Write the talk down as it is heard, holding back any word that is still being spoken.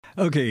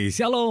Oke,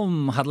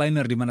 Shalom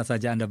Hardliner di mana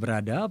saja Anda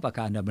berada.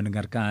 Apakah Anda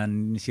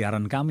mendengarkan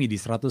siaran kami di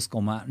 100,6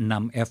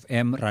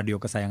 FM radio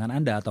kesayangan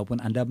Anda, ataupun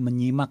Anda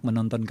menyimak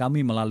menonton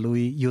kami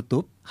melalui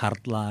YouTube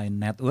Hardline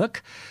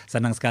Network.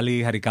 Senang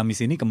sekali hari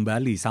Kamis ini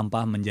kembali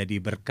Sampah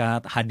Menjadi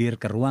Berkat hadir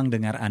ke ruang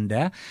dengar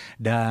Anda.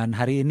 Dan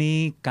hari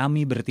ini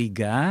kami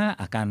bertiga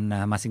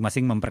akan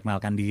masing-masing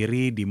memperkenalkan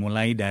diri,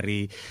 dimulai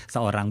dari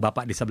seorang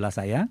bapak di sebelah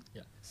saya.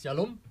 Ya,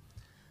 Shalom,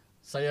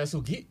 saya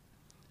Sugi.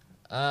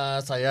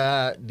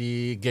 Saya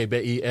di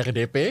GBI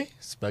RDP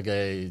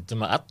sebagai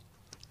jemaat.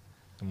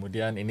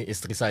 Kemudian ini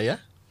istri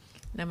saya.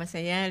 Nama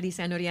saya Lee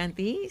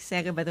Satriadi.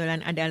 Saya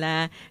kebetulan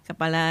adalah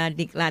Kepala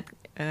Diklat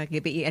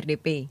GBI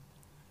RDP.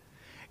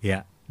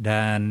 Ya,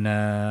 dan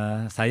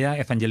saya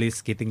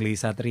Evangelis Lee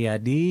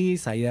Satriadi.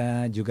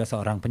 Saya juga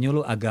seorang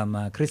penyuluh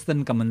agama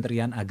Kristen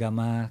Kementerian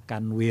Agama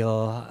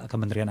Kanwil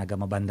Kementerian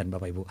Agama Banten,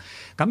 Bapak Ibu.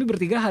 Kami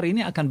bertiga hari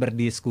ini akan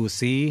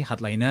berdiskusi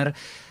Hardliner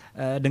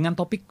dengan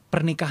topik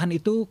pernikahan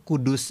itu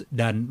kudus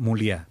dan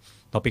mulia.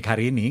 Topik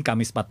hari ini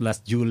Kamis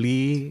 14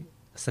 Juli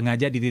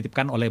sengaja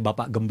dititipkan oleh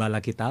Bapak Gembala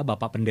kita,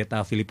 Bapak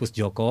Pendeta Filipus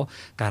Joko,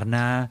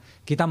 karena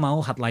kita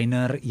mau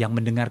Hardliner yang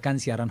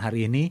mendengarkan siaran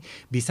hari ini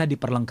bisa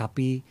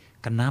diperlengkapi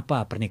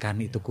kenapa pernikahan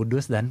itu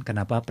kudus dan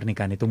kenapa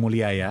pernikahan itu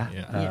mulia ya,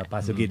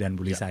 Pak Sugi dan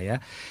Bu Lisa ya.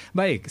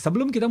 Baik,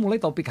 sebelum kita mulai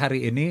topik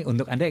hari ini,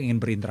 untuk Anda yang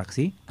ingin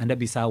berinteraksi, Anda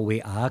bisa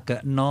WA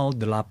ke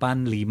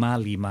 0855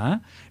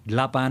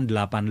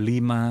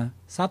 885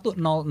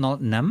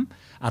 1006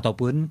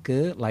 ataupun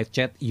ke live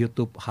chat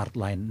YouTube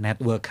Hardline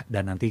Network,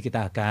 dan nanti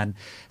kita akan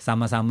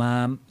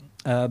sama-sama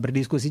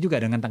berdiskusi juga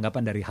dengan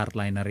tanggapan dari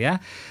Hardliner ya.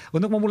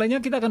 Untuk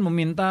memulainya kita akan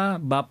meminta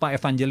Bapak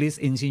Evangelis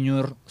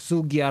Insinyur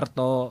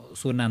Sugiharto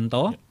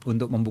Soenanto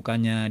untuk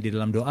membukanya di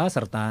dalam doa,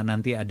 serta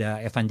nanti ada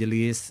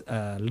Evangelis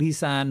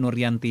Lisa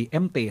Nuryanti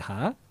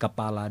MTH,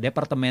 Kepala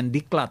Departemen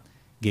Diklat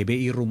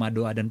GBI Rumah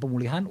Doa dan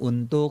Pemulihan,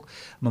 untuk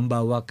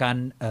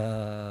membawakan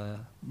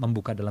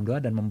membuka dalam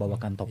doa dan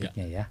membawakan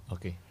topiknya ya.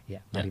 Oke.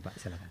 Ya, mari Pak,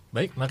 silakan.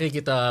 Baik, mari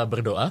kita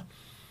berdoa.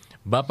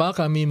 Bapa,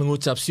 kami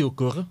mengucap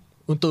syukur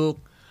untuk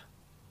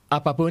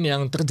apapun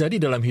yang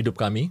terjadi dalam hidup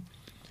kami,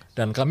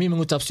 dan kami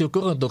mengucap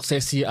syukur untuk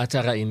sesi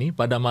acara ini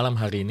pada malam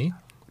hari ini.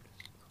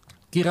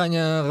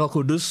 Kiranya Roh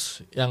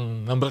Kudus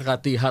yang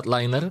memberkati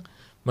Hardliner,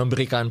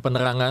 memberikan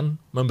penerangan,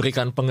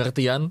 memberikan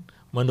pengertian,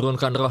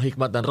 menurunkan roh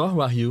hikmat dan roh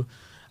wahyu,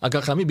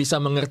 agar kami bisa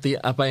mengerti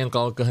apa yang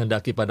Kau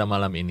kehendaki pada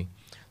malam ini.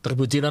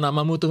 Terpujilah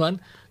nama-Mu Tuhan,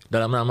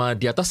 dalam nama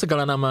di atas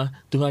segala nama,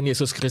 Tuhan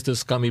Yesus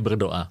Kristus kami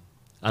berdoa.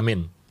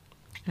 Amin.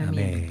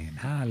 Amin.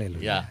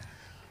 Haleluya. Ya,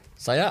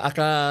 saya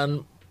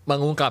akan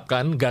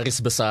mengungkapkan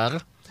garis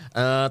besar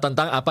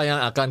tentang apa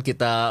yang akan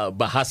kita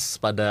bahas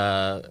pada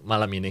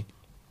malam ini.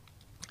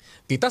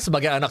 Kita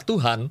sebagai anak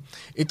Tuhan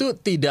itu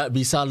tidak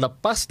bisa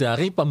lepas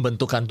dari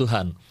pembentukan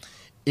Tuhan.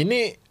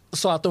 Ini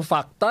suatu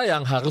fakta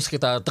yang harus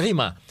kita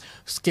terima.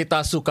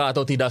 Kita suka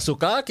atau tidak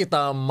suka,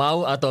 kita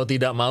mau atau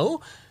tidak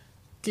mau,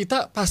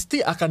 kita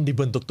pasti akan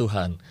dibentuk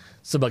Tuhan.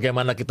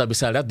 Sebagaimana kita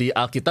bisa lihat di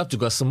Alkitab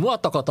juga, semua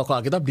tokoh-tokoh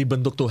Alkitab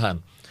dibentuk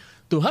Tuhan.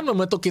 Tuhan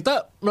membentuk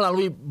kita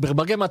melalui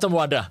berbagai macam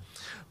wadah.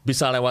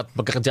 Bisa lewat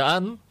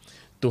pekerjaan,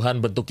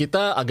 Tuhan bentuk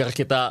kita agar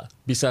kita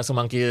bisa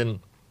semakin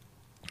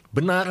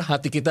benar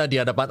hati kita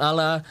di hadapan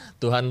Allah.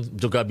 Tuhan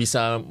juga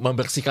bisa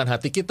membersihkan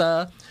hati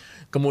kita.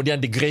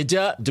 Kemudian di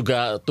gereja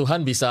juga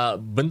Tuhan bisa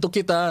bentuk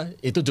kita.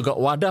 Itu juga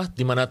wadah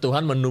di mana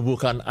Tuhan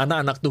menumbuhkan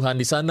anak-anak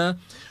Tuhan di sana.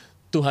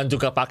 Tuhan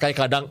juga pakai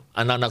kadang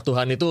anak-anak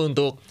Tuhan itu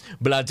untuk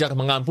belajar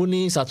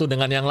mengampuni satu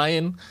dengan yang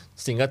lain,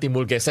 sehingga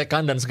timbul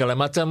gesekan dan segala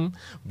macam.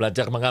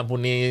 Belajar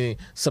mengampuni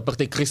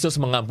seperti Kristus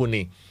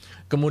mengampuni.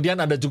 Kemudian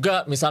ada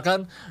juga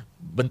misalkan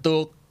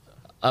bentuk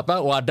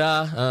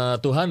wadah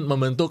Tuhan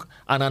membentuk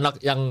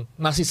anak-anak yang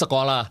masih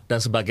sekolah dan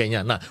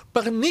sebagainya. Nah,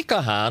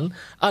 pernikahan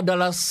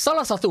adalah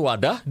salah satu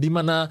wadah di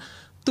mana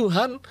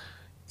Tuhan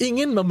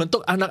ingin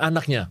membentuk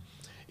anak-anaknya,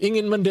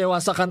 ingin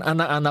mendewasakan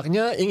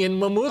anak-anaknya, ingin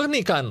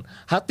memurnikan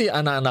hati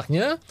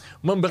anak-anaknya,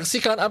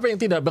 membersihkan apa yang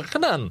tidak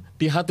berkenan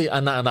di hati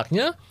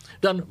anak-anaknya,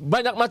 dan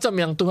banyak macam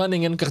yang Tuhan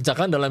ingin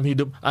kerjakan dalam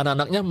hidup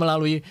anak-anaknya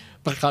melalui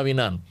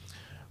perkawinan.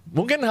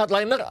 Mungkin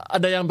Hardliner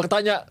ada yang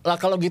bertanya, lah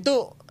kalau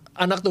gitu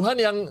anak Tuhan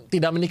yang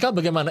tidak menikah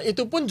bagaimana?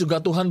 Itu pun juga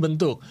Tuhan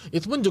bentuk.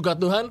 Itu pun juga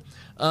Tuhan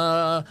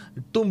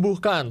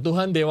tumbuhkan,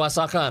 Tuhan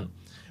dewasakan.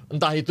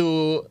 Entah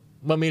itu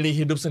memilih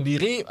hidup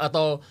sendiri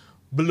atau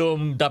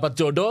belum dapat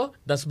jodoh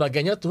dan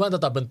sebagainya, Tuhan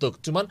tetap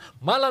bentuk. Cuman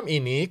malam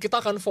ini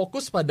kita akan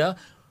fokus pada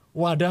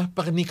wadah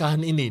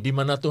pernikahan ini, di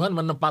mana Tuhan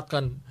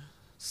menempatkan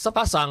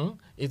sepasang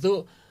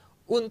itu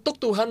untuk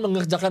Tuhan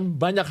mengerjakan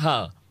banyak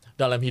hal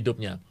dalam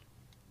hidupnya.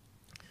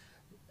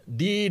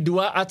 Di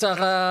dua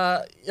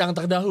acara yang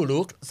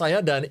terdahulu,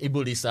 saya dan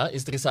Ibu Lisa,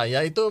 istri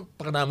saya, itu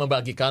pernah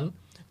membagikan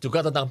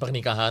juga tentang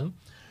pernikahan.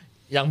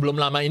 Yang belum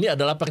lama ini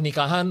adalah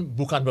pernikahan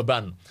bukan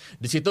beban.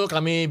 Di situ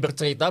kami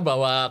bercerita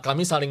bahwa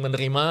kami saling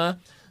menerima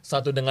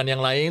satu dengan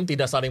yang lain,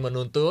 tidak saling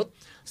menuntut.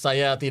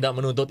 Saya tidak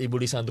menuntut Ibu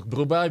Lisa untuk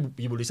berubah,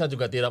 Ibu Lisa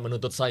juga tidak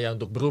menuntut saya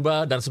untuk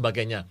berubah, dan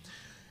sebagainya.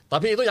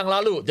 Tapi itu yang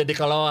lalu. Jadi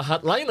kalau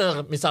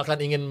hardliner misalkan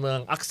ingin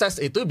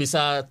mengakses itu,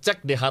 bisa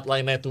cek di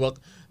Hardline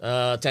Network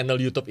channel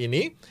YouTube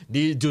ini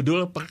di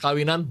judul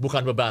Perkawinan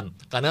Bukan Beban.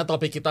 Karena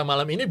topik kita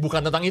malam ini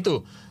bukan tentang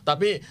itu,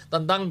 tapi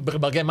tentang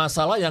berbagai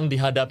masalah yang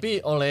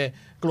dihadapi oleh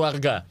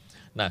keluarga.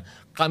 Nah,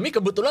 kami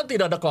kebetulan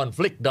tidak ada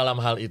konflik dalam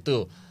hal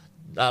itu.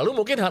 Lalu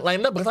mungkin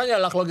hardliner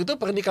bertanya, lah kalau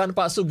gitu pernikahan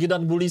Pak Sugi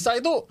dan Bu Lisa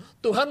itu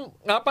Tuhan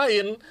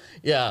ngapain?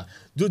 Ya,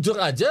 jujur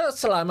aja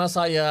selama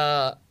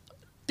saya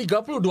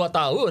 32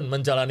 tahun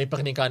menjalani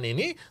pernikahan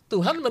ini,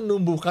 Tuhan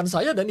menumbuhkan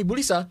saya dan Ibu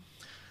Lisa.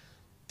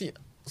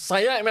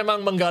 Saya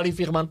memang menggali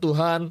firman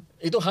Tuhan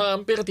itu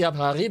hampir tiap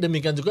hari.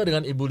 Demikian juga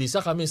dengan Ibu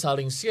Lisa, kami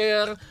saling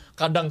share.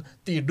 Kadang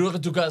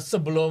tidur juga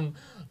sebelum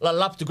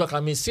lelap juga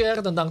kami share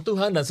tentang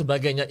Tuhan dan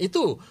sebagainya.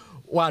 Itu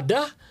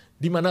wadah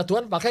di mana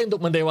Tuhan pakai untuk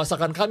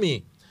mendewasakan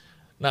kami.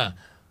 Nah,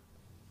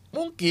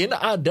 mungkin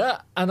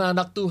ada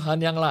anak-anak Tuhan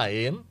yang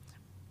lain,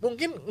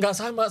 mungkin nggak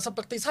sama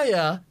seperti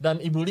saya dan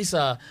Ibu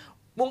Lisa.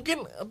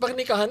 Mungkin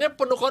pernikahannya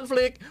penuh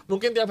konflik,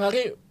 mungkin tiap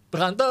hari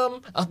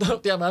berantem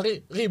atau tiap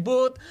hari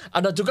ribut.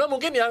 Ada juga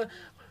mungkin yang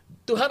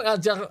Tuhan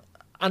ajar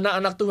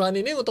anak-anak Tuhan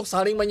ini untuk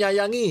saling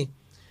menyayangi.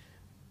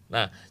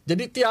 Nah,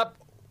 jadi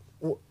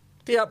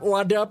tiap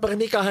wadah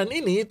pernikahan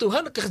ini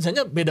Tuhan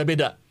kerjanya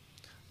beda-beda.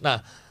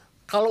 Nah,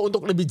 kalau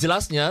untuk lebih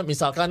jelasnya,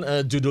 misalkan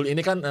judul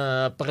ini kan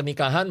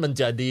pernikahan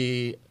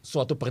menjadi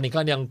suatu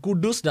pernikahan yang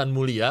kudus dan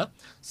mulia.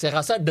 Saya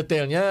rasa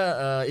detailnya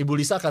Ibu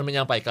Lisa akan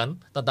menyampaikan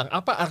tentang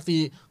apa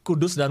arti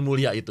kudus dan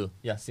mulia itu.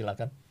 Ya,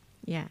 silakan.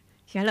 Ya,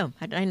 shalom,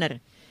 hardliner.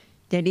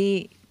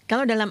 Jadi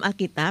kalau dalam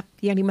Alkitab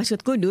yang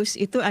dimaksud kudus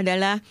itu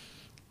adalah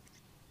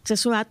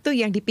sesuatu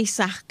yang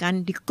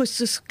dipisahkan,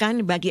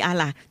 dikhususkan bagi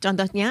Allah.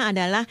 Contohnya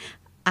adalah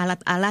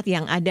alat-alat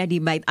yang ada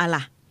di bait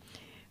Allah.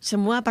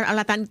 Semua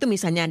peralatan itu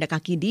misalnya ada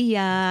kaki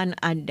dian,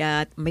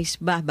 ada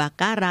mezbah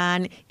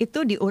bakaran,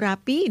 itu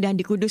diurapi dan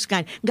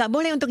dikuduskan. Nggak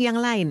boleh untuk yang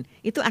lain,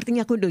 itu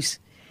artinya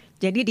kudus.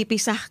 Jadi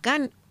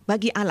dipisahkan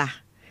bagi Allah.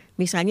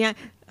 Misalnya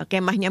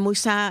kemahnya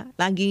Musa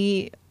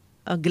lagi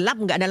gelap,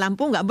 nggak ada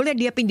lampu, nggak boleh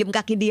dia pinjam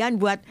kaki dian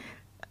buat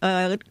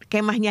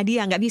kemahnya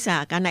dia, nggak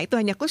bisa. Karena itu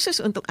hanya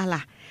khusus untuk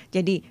Allah.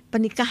 Jadi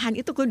pernikahan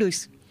itu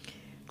kudus.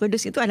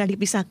 Kudus itu adalah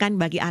dipisahkan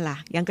bagi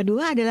Allah. Yang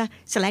kedua adalah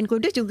selain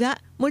kudus juga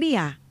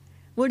mulia.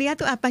 Mulia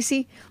itu apa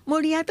sih?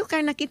 Mulia itu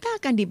karena kita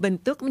akan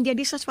dibentuk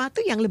menjadi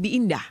sesuatu yang lebih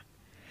indah.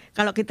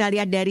 Kalau kita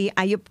lihat dari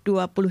Ayub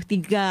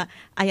 23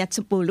 ayat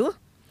 10,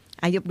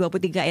 Ayub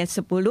 23 ayat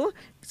 10,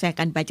 saya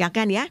akan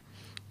bacakan ya.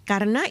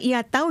 Karena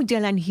ia tahu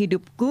jalan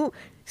hidupku,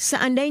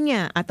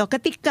 seandainya atau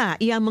ketika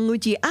ia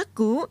menguji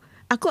aku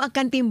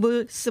akan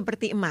timbul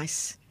seperti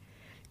emas.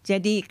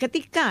 Jadi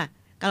ketika,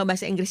 kalau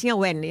bahasa Inggrisnya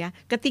when ya,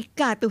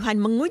 ketika Tuhan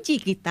menguji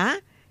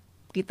kita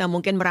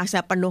mungkin merasa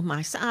penuh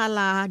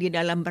masalah di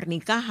dalam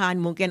pernikahan,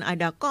 mungkin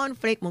ada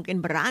konflik, mungkin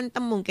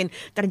berantem, mungkin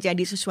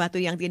terjadi sesuatu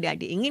yang tidak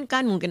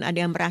diinginkan, mungkin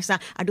ada yang merasa,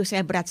 aduh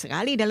saya berat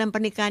sekali dalam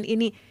pernikahan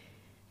ini.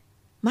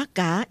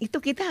 Maka itu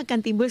kita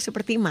akan timbul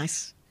seperti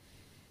emas.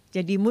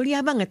 Jadi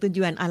mulia banget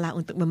tujuan Allah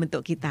untuk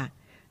membentuk kita.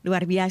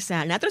 Luar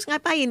biasa. Nah terus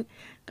ngapain?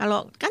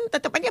 Kalau kan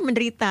tetap aja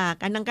menderita.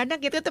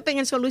 Kadang-kadang kita tuh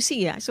pengen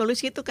solusi ya.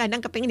 Solusi itu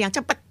kadang kepengen yang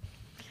cepat.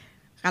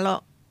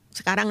 Kalau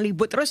sekarang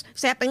ribut terus,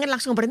 saya pengen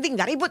langsung berhenti,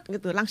 nggak ribut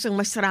gitu, langsung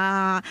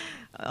mesra,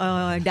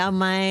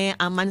 damai,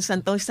 aman,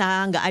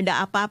 sentosa, nggak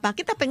ada apa-apa.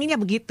 Kita pengennya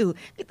begitu.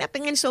 Kita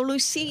pengen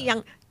solusi yang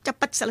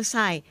cepat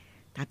selesai.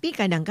 Tapi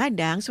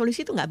kadang-kadang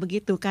solusi itu nggak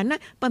begitu, karena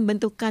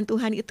pembentukan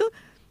Tuhan itu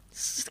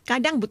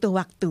kadang butuh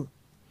waktu.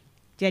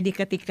 Jadi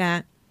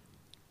ketika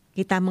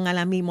kita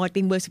mengalami mau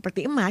timbul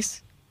seperti emas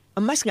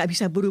nggak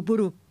bisa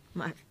buru-buru.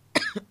 Maaf.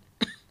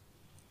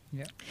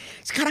 Ya.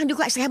 Sekarang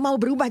juga saya mau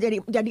berubah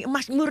jadi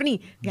emas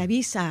murni, nggak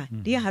bisa.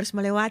 Dia harus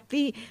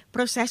melewati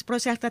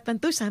proses-proses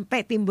tertentu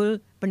sampai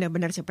timbul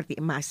benar-benar seperti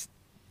emas.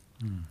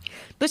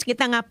 Terus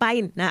kita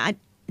ngapain? Nah,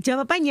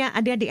 jawabannya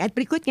ada di ayat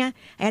berikutnya,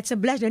 ayat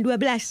 11 dan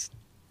 12.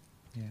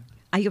 Ya.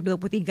 Ayub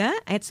 23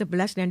 ayat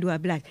 11 dan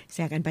 12.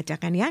 Saya akan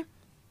bacakan ya.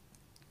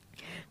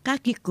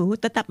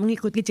 Kakiku tetap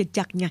mengikuti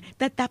jejaknya,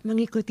 tetap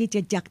mengikuti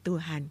jejak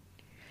Tuhan.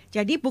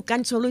 Jadi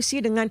bukan solusi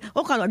dengan,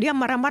 oh kalau dia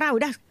marah-marah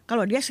udah,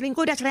 kalau dia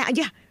selingkuh udah cerai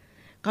aja.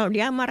 Kalau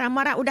dia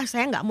marah-marah, udah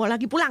saya nggak mau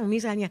lagi pulang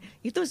misalnya.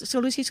 Itu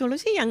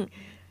solusi-solusi yang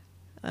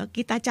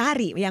kita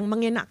cari, yang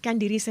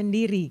mengenakkan diri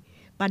sendiri.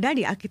 Padahal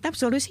di Alkitab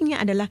solusinya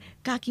adalah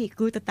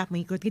kakiku tetap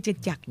mengikuti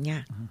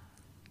jejaknya.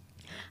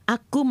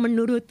 Aku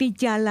menuruti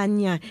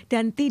jalannya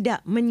dan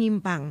tidak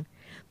menyimpang.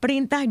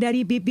 Perintah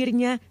dari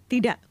bibirnya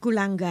tidak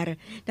kulanggar.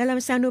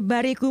 Dalam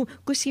sanubariku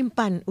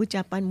kusimpan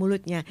ucapan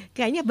mulutnya.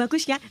 Kayaknya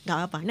bagus ya? Nggak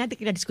apa,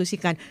 nanti kita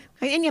diskusikan.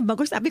 Kayaknya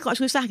bagus tapi kok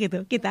susah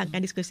gitu. Kita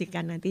akan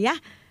diskusikan nanti ya.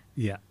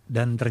 Iya,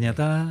 dan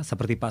ternyata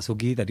seperti Pak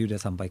Sugi tadi udah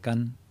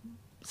sampaikan,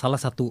 salah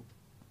satu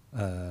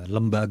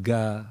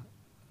lembaga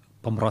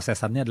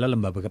pemrosesannya adalah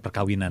lembaga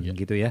perkawinan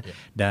gitu ya.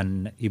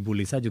 Dan Ibu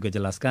Lisa juga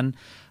jelaskan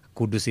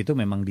kudus itu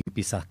memang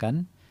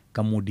dipisahkan,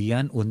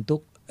 kemudian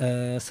untuk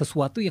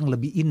sesuatu yang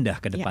lebih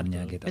indah ke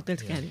depannya gitu. Betul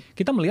sekali.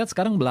 Kita melihat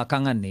sekarang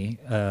belakangan nih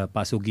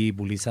Pak Sugi,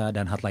 Bu Lisa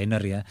dan hardliner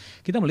ya.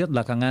 Kita melihat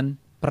belakangan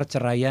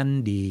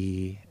perceraian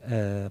di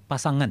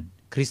pasangan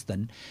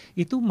Kristen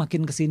itu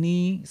makin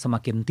kesini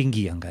semakin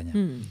tinggi angkanya.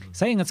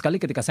 Saya ingat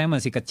sekali ketika saya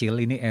masih kecil,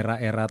 ini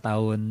era-era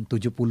tahun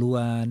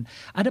 70-an,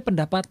 ada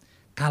pendapat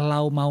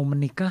kalau mau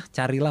menikah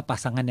carilah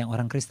pasangan yang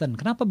orang Kristen.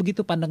 Kenapa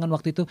begitu pandangan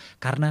waktu itu?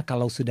 Karena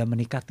kalau sudah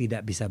menikah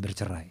tidak bisa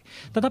bercerai.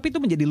 Tetapi itu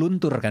menjadi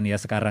luntur kan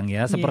ya sekarang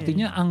ya.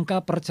 Sepertinya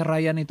angka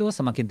perceraian itu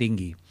semakin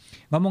tinggi.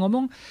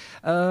 Ngomong-ngomong,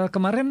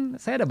 kemarin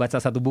saya ada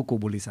baca satu buku,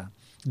 Bu Lisa,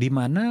 di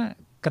mana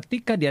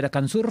ketika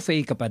diadakan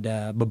survei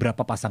kepada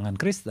beberapa pasangan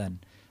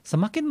Kristen,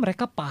 semakin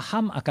mereka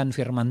paham akan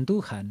firman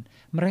Tuhan,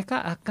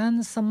 mereka akan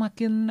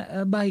semakin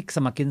baik,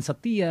 semakin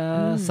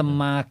setia,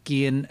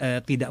 semakin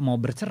tidak mau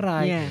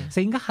bercerai.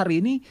 Sehingga hari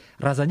ini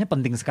rasanya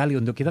penting sekali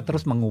untuk kita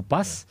terus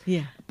mengupas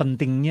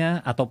pentingnya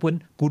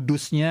ataupun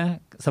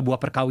kudusnya sebuah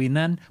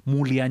perkawinan,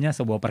 mulianya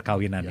sebuah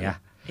perkawinan ya.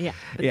 Iya,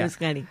 betul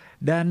sekali.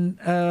 Dan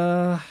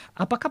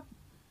apakah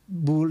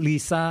Bu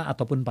Lisa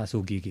ataupun Pak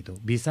Sugi gitu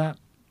bisa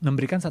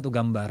memberikan satu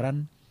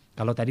gambaran,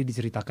 kalau tadi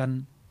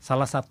diceritakan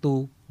salah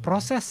satu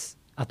proses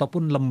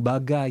ataupun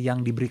lembaga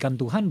yang diberikan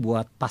Tuhan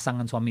buat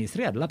pasangan suami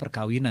istri adalah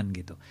perkawinan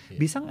gitu.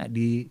 Bisa nggak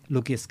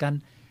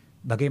dilukiskan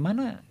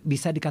bagaimana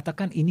bisa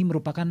dikatakan ini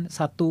merupakan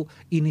satu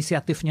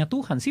inisiatifnya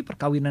Tuhan sih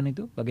perkawinan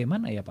itu?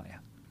 Bagaimana ya Pak ya?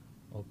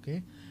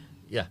 Oke,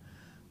 ya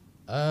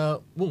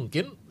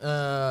mungkin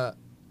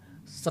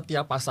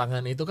setiap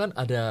pasangan itu kan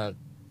ada,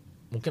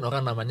 mungkin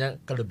orang namanya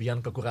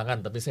kelebihan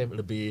kekurangan, tapi saya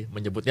lebih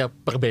menyebutnya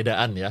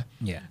perbedaan ya.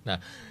 Nah,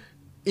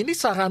 ini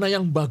sarana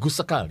yang bagus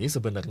sekali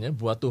sebenarnya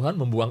buat Tuhan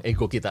membuang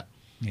ego kita.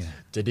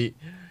 Jadi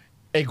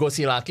ego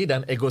si laki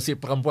dan ego si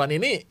perempuan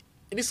ini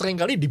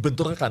seringkali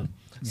dibenturkan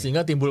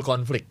sehingga timbul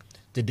konflik.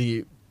 Jadi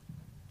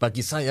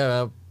bagi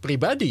saya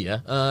pribadi ya,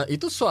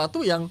 itu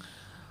suatu yang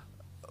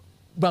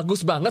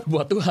bagus banget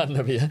buat Tuhan,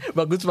 tapi ya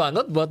bagus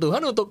banget buat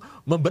Tuhan untuk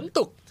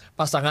membentuk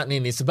pasangan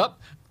ini. Sebab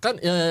kan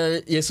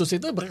Yesus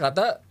itu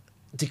berkata,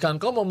 jika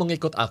engkau mau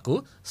mengikut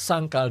aku,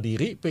 sangkal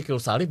diri, pikul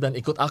salib dan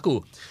ikut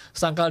aku.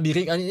 Sangkal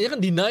diri ini kan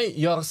deny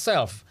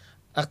yourself.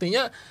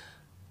 Artinya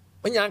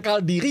menyangkal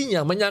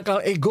dirinya,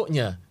 menyangkal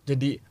egonya.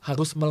 Jadi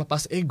harus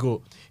melepas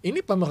ego. Ini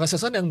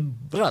pemrosesan yang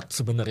berat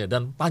sebenarnya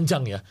dan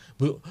panjang ya.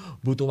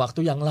 Butuh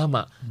waktu yang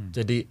lama.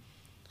 Jadi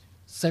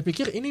saya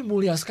pikir ini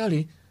mulia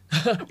sekali.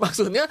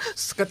 Maksudnya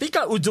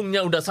ketika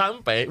ujungnya udah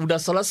sampai, udah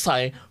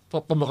selesai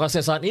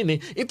pemrosesan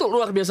ini, itu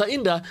luar biasa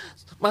indah.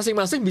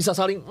 Masing-masing bisa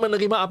saling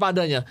menerima apa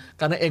adanya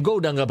karena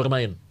ego udah nggak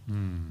bermain.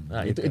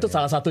 Nah gitu itu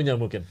salah satunya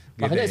mungkin.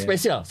 Makanya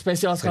spesial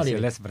sekali.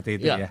 Spesialnya seperti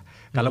itu ya.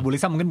 Kalau Bu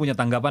Lisa mungkin punya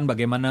tanggapan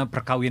bagaimana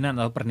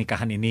perkawinan atau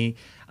pernikahan ini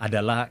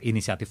adalah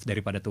inisiatif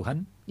daripada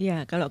Tuhan?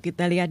 Ya, kalau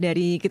kita lihat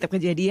dari kitab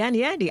Kejadian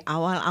ya, di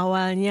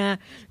awal-awalnya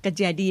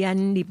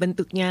kejadian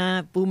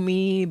dibentuknya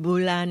bumi,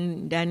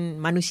 bulan dan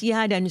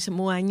manusia dan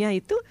semuanya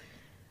itu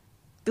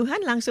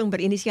Tuhan langsung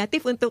berinisiatif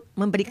untuk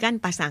memberikan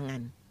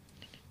pasangan.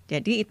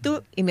 Jadi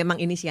itu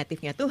memang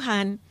inisiatifnya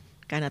Tuhan,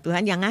 karena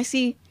Tuhan yang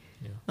ngasih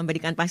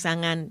memberikan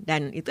pasangan,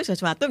 dan itu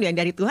sesuatu yang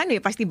dari Tuhan ya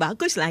pasti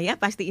bagus lah ya,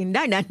 pasti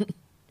indah dan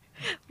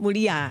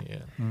mulia.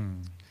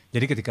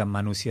 Jadi ketika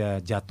manusia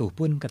jatuh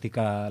pun,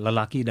 ketika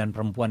lelaki dan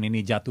perempuan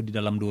ini jatuh di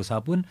dalam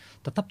dosa pun,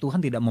 tetap Tuhan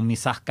tidak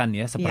memisahkan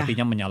ya,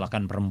 sepertinya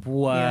menyalahkan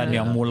perempuan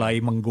yang mulai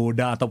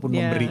menggoda ataupun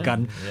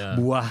memberikan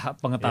buah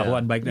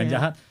pengetahuan baik dan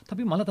jahat,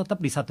 tapi malah tetap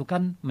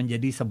disatukan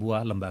menjadi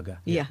sebuah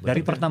lembaga.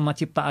 Dari pertama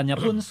ciptaannya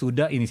pun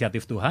sudah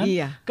inisiatif Tuhan,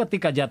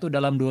 ketika jatuh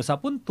dalam dosa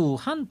pun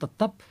Tuhan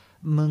tetap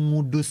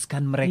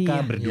menguduskan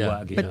mereka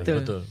berdua gitu.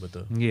 Betul.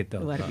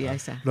 Gitu.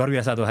 Luar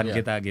biasa Tuhan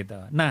kita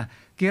gitu. Nah,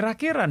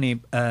 kira-kira nih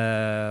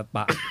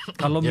Pak,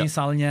 kalau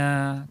misalnya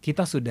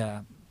kita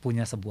sudah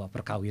punya sebuah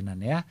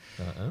perkawinan ya,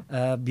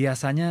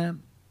 biasanya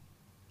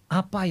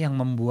apa yang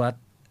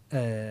membuat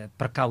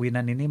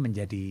perkawinan ini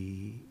menjadi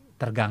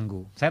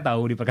terganggu? Saya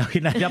tahu di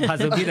perkawinannya Pak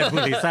Sugi dan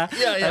Bu Lisa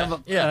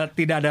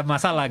tidak ada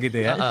masalah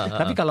gitu ya.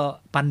 Tapi kalau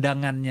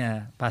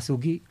pandangannya Pak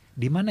Sugi,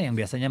 di mana yang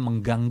biasanya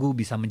mengganggu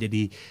bisa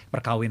menjadi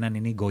perkawinan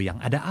ini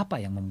goyang? Ada apa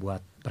yang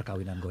membuat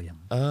perkawinan goyang?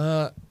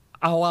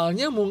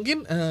 Awalnya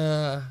mungkin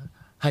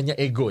hanya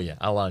ego ya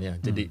awalnya.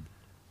 Jadi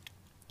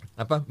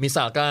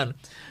misalkan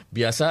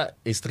biasa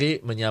istri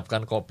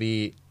menyiapkan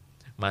kopi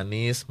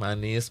manis,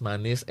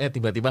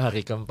 tiba-tiba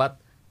hari keempat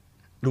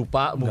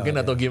lupa mungkin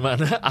atau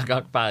gimana,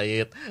 agak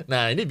pahit.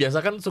 Nah ini biasa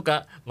kan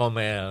suka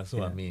ngomel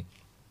suami.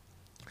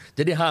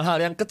 Jadi hal-hal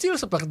yang kecil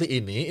seperti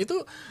ini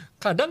itu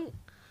kadang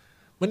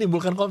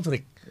menimbulkan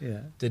konflik.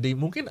 Jadi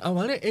mungkin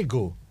awalnya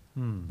ego,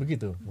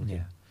 begitu.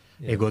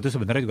 Ego itu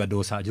sebenarnya juga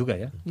dosa juga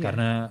ya,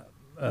 karena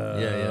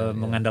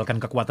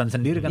mengandalkan kekuatan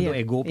sendiri kan tuh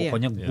ego.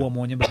 Pokoknya gua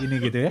maunya begini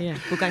gitu ya.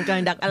 Bukan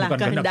kehendak Allah,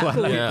 bukan kehendakku.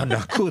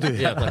 Kehendakku tuh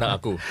ya. Kehendak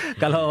aku.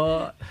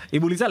 Kalau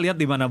Ibu Lisa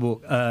lihat di mana Bu,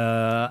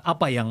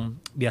 apa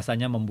yang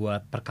biasanya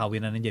membuat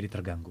perkawinan ini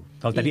jadi terganggu?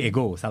 Kalau tadi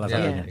ego salah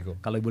satunya.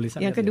 Kalau Ibu Lisa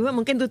yang kedua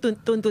mungkin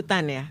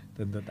tuntutan ya.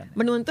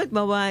 Menuntut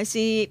bahwa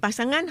si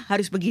pasangan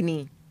harus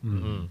begini.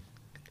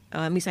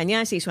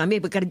 misalnya si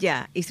suami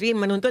bekerja, istri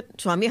menuntut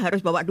suami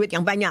harus bawa duit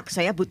yang banyak.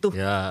 Saya butuh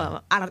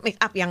alat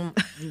make up yang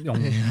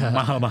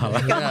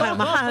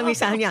mahal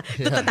misalnya.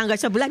 Itu tetangga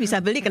sebelah bisa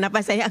beli,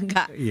 kenapa saya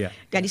enggak?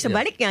 Jadi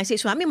sebaliknya si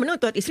suami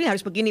menuntut istri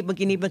harus begini.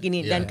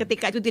 Dan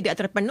ketika itu tidak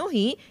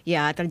terpenuhi,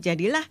 ya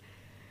terjadilah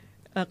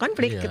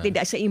konflik,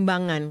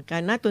 ketidakseimbangan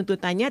karena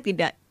tuntutannya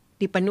tidak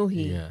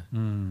dipenuhi.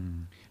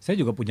 Saya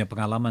juga punya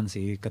pengalaman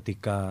sih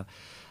ketika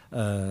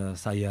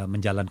saya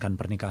menjalankan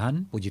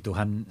pernikahan. Puji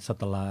Tuhan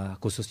setelah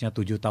khususnya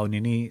 7 tahun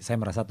ini saya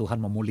merasa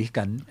Tuhan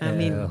memulihkan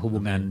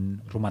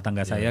hubungan rumah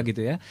tangga saya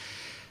gitu ya.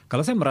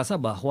 Kalau saya merasa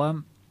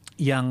bahwa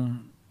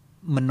yang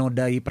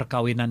menodai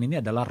perkawinan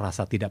ini adalah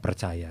rasa tidak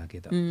percaya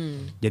gitu.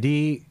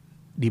 Jadi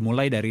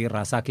dimulai dari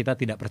rasa kita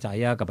tidak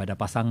percaya kepada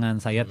pasangan,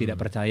 saya tidak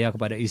percaya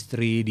kepada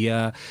istri,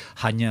 dia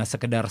hanya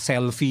sekedar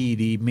selfie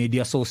di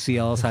media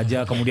sosial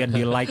saja kemudian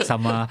di like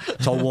sama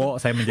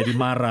cowok, saya menjadi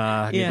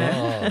marah gitu.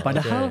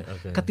 Padahal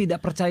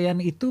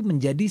ketidakpercayaan itu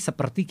menjadi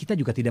seperti kita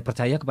juga tidak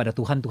percaya kepada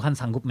Tuhan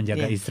sanggup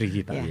menjaga istri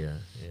kita.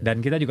 Dan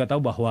kita juga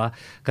tahu bahwa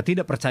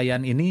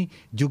ketidakpercayaan ini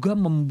juga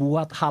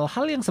membuat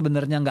hal-hal yang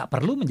sebenarnya nggak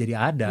perlu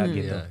menjadi ada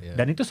gitu.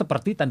 Dan itu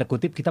seperti tanda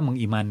kutip kita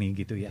mengimani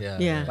gitu ya.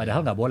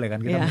 Padahal nggak boleh kan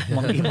kita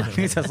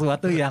mengimani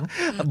sesuatu yang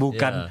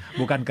bukan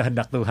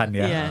kehendak Tuhan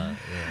ya.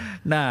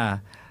 Nah,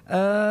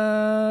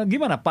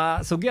 gimana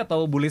Pak Sugi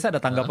atau Bu Lisa,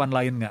 ada tanggapan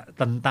lain nggak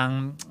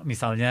tentang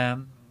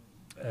misalnya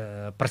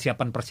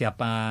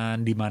persiapan-persiapan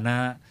di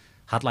mana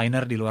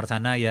hardliner di luar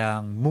sana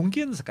yang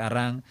mungkin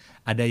sekarang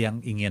ada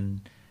yang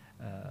ingin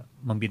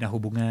membina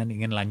hubungan,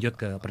 ingin lanjut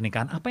ke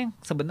pernikahan, apa yang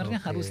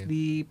sebenarnya harus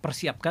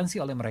dipersiapkan sih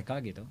oleh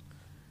mereka gitu?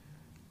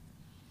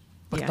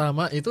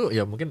 Pertama itu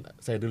ya mungkin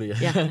saya dulu ya.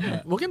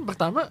 Mungkin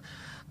pertama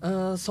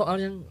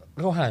soal yang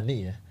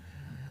rohani ya,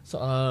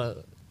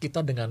 soal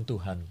kita dengan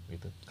Tuhan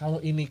gitu. Kalau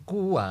ini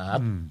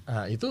kuat,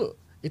 nah, itu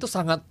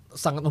sangat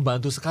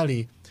membantu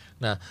sekali.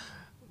 Nah,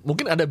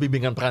 mungkin ada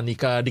bimbingan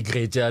pranikah di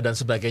gereja dan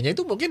sebagainya,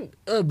 itu mungkin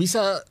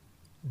bisa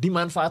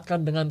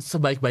dimanfaatkan dengan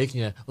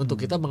sebaik-baiknya untuk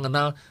kita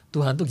mengenal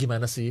Tuhan tuh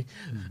gimana sih,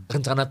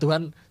 rencana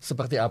Tuhan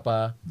seperti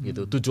apa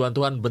gitu, tujuan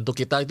Tuhan bentuk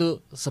kita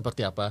itu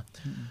seperti apa.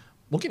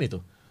 Mungkin itu.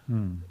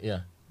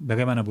 Ya.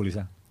 Bagaimana Bu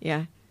Lisa?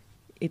 Ya,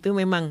 itu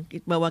memang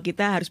bahwa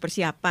kita harus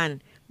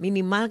persiapan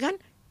minimal kan.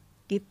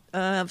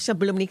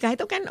 Sebelum nikah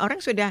itu kan orang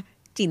sudah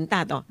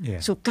cinta toh,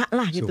 suka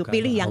lah gitu,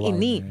 pilih yang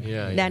ini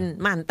dan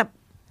mantep.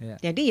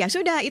 Jadi ya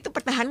sudah, itu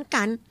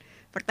pertahankan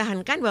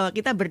bahwa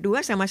kita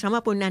berdua sama-sama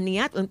punya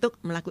niat untuk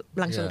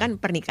melangsungkan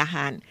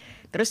pernikahan.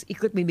 Terus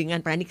ikut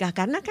bimbingan pranikah,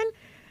 karena kan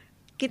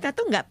kita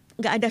tuh nggak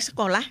ada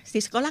sekolah. Di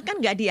sekolah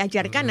kan nggak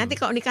diajarkan nanti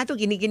kalau nikah tuh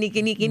gini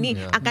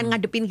akan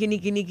ngadepin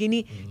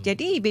gini.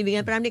 Jadi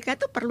bimbingan pranikah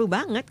tuh perlu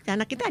banget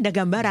karena kita ada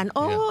gambaran.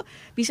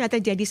 Bisa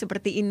terjadi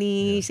seperti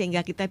ini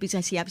sehingga kita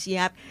bisa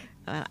siap-siap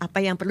apa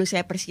yang perlu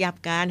saya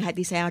persiapkan,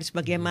 hati saya harus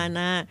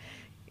bagaimana.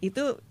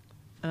 Itu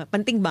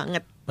penting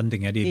banget.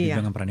 Penting ya di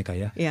bimbingan pranikah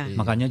ya.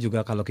 Makanya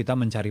juga kalau kita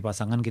mencari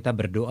pasangan, kita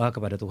berdoa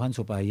kepada Tuhan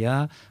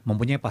supaya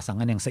mempunyai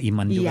pasangan yang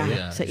seiman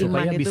juga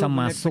supaya bisa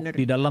masuk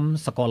di dalam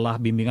sekolah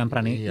bimbingan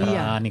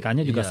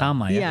pranikahnya juga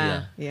sama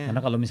ya.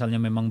 Karena kalau misalnya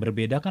memang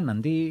berbeda kan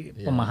nanti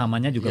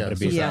pemahamannya juga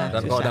berbeda.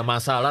 Dan kalau ada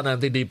masalah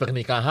nanti di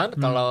pernikahan,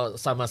 kalau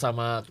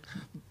sama-sama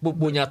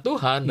punya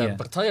Tuhan dan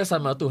percaya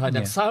sama Tuhan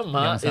yang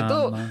sama, itu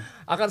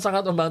akan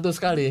sangat membantu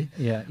sekali.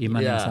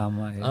 Iman yang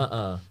sama ya.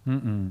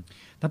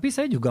 Tapi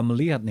saya juga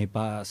melihat nih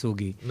Pak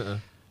Sugi,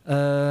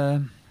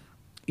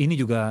 ini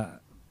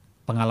juga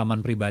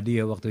pengalaman pribadi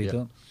ya waktu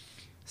itu.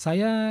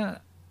 Saya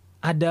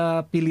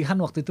ada pilihan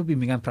waktu itu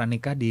bimbingan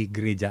pranikah di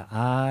gereja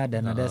A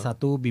dan ada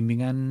satu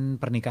bimbingan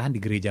pernikahan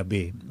di gereja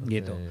B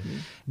gitu.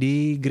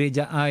 Di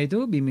gereja A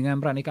itu bimbingan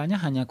pranikahnya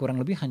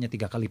kurang lebih hanya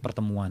 3 kali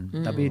pertemuan.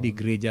 Tapi di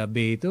gereja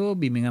B itu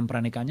bimbingan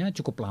pranikahnya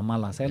cukup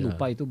lama lah. Saya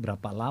lupa itu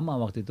berapa lama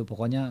waktu itu.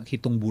 Pokoknya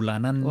hitung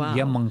bulanan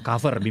dia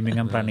mengcover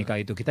bimbingan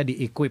pranikah itu. Kita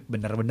di-equip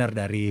benar-benar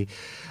dari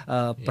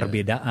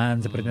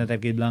perbedaan seperti yang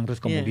tadi bilang,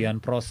 terus kemudian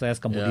proses,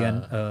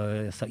 kemudian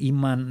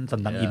seiman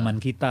tentang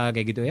iman kita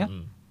kayak gitu ya.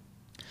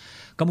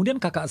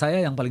 Kemudian kakak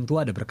saya yang paling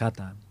tua ada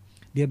berkata,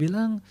 dia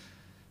bilang,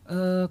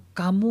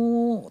 kamu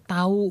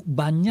tahu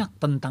banyak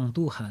tentang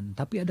Tuhan,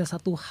 tapi ada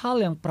satu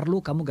hal yang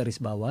perlu kamu garis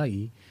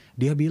bawahi.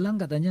 Dia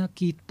bilang katanya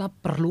kita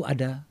perlu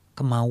ada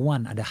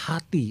kemauan, ada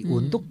hati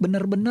untuk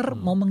benar-benar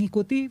mau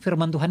mengikuti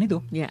firman Tuhan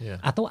itu,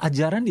 atau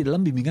ajaran di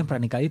dalam bimbingan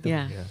pranikah itu,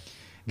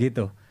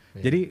 gitu.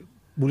 Jadi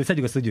Bu Lisa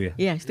juga setuju ya?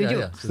 Iya, setuju.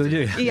 Setuju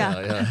ya? Iya.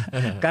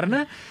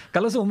 Karena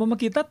kalau seumpama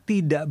kita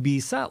tidak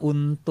bisa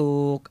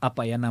untuk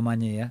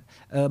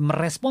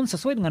merespon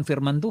sesuai dengan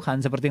firman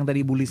Tuhan, seperti yang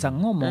tadi Bu Lisa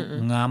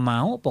ngomong, nggak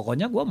mau,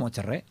 pokoknya gue mau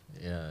cerai.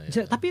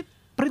 Tapi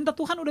perintah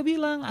Tuhan udah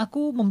bilang,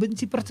 aku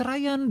membenci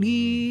perceraian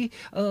di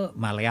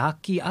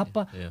Maleakhi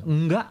apa.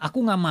 Enggak, aku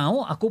nggak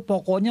mau, aku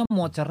pokoknya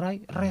mau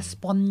cerai.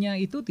 Responnya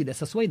itu tidak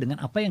sesuai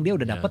dengan apa yang dia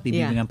udah dapat di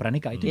bimbingan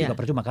pranikah. Itu juga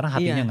percuma karena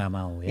hatinya nggak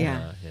mau.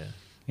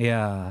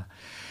 Ya.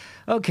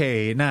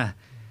 Oke, nah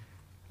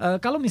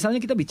kalau misalnya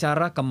kita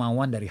bicara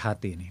kemauan dari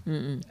hati nih,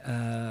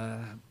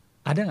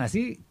 ada nggak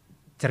sih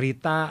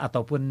cerita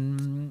ataupun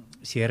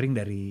sharing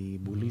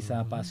dari Bu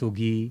Lisa, Pak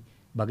Sugi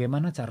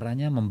bagaimana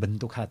caranya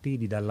membentuk hati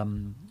di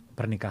dalam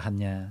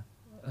pernikahannya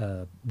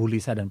Bu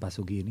Lisa dan Pak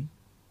Sugi ini?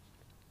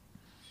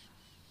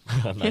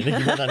 Nah, ini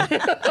gimana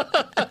nih?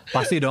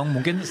 Pasti dong,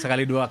 mungkin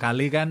sekali dua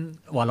kali kan,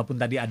 walaupun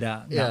tadi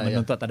ada nggak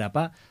menuntut ada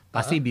apa,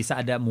 pasti bisa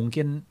ada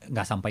mungkin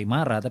nggak sampai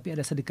marah, tapi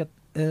ada sedikit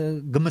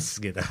gemes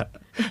gitu.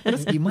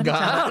 Terus gimana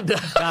cara?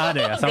 Nggak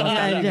ada ya, sama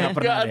sekali nggak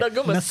pernah ada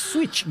gemes.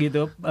 nge-switch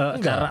gitu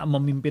cara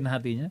memimpin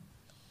hatinya.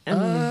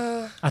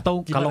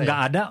 Atau kalau nggak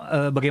ada,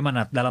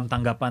 bagaimana dalam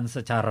tanggapan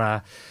secara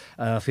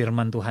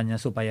firman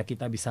Tuhannya supaya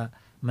kita bisa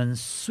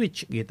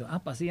men-switch gitu.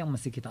 Apa sih yang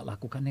mesti kita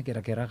lakukan ya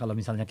kira-kira kalau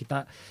misalnya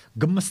kita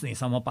gemes nih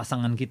sama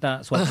pasangan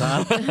kita suatu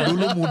saat.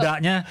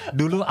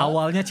 Dulu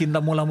awalnya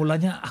cinta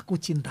mula-mulanya aku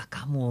cinta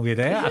kamu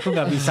gitu ya. Aku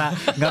nggak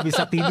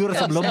bisa tidur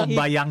sebelum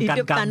membayangkan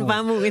hidup kamu.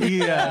 Tanpamu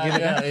gitu. Iya gitu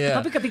kan.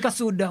 Tapi ketika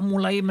sudah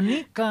mulai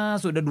menikah,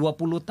 sudah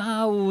 20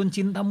 tahun,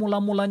 cinta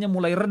mula-mulanya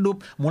mulai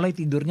redup, mulai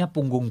tidurnya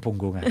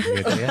punggung-punggungan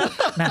gitu ya.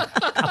 Nah,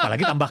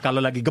 apalagi tambah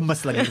kalau lagi gemes,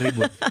 lagi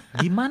ribut.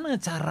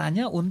 Gimana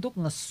caranya untuk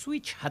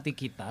nge-switch hati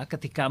kita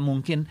ketika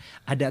mungkin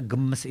ada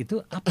gemes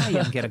itu, apa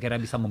yang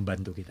kira-kira bisa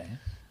membantu kita ya?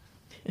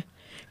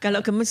 Kalau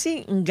gemes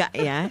sih enggak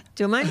ya.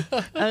 Cuman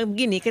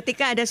begini,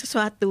 ketika ada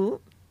sesuatu,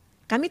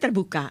 kami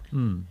terbuka.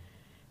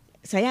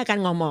 Saya akan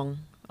ngomong,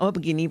 oh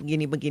begini.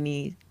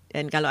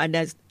 Dan kalau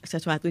ada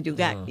sesuatu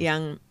juga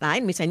yang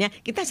lain, misalnya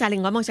kita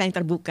saling ngomong, saling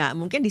terbuka.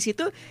 Mungkin di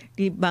situ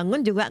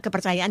dibangun juga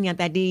kepercayaan yang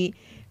tadi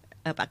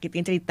Pak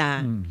Kitin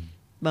cerita.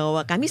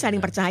 Bahwa kami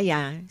saling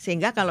percaya,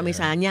 sehingga kalau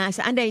misalnya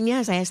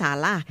seandainya saya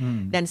salah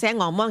dan saya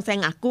ngomong, saya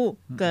ngaku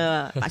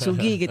ke Pak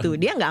Sugi gitu,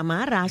 dia nggak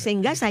marah,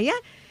 sehingga saya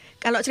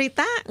kalau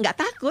cerita nggak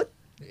takut.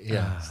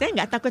 Saya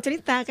nggak takut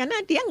cerita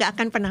karena dia nggak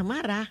akan pernah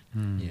marah.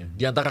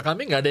 Di antara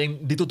kami nggak ada yang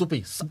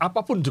ditutupi,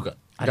 apapun juga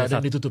nggak ada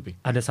yang ditutupi.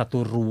 Ada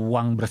satu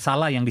ruang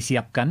bersalah yang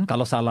disiapkan.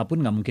 Kalau salah pun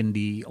nggak mungkin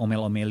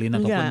diomel-omelin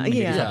ataupun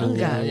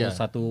menjadi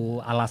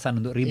satu alasan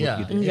untuk ribut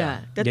gitu.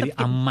 Enggak. Jadi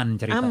aman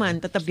cerita. Aman,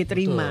 tetap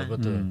diterima.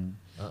 Betul.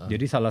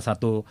 Jadi salah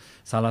satu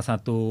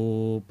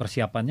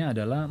persiapannya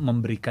adalah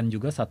memberikan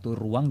juga satu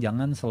ruang,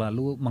 jangan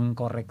selalu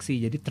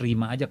mengkoreksi. Jadi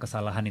terima aja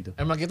kesalahan itu.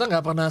 Emang kita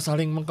nggak pernah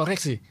saling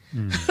mengkoreksi,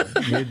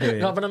 gitu ya.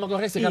 nggak pernah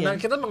mengkoreksi karena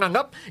kita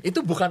menganggap itu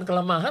bukan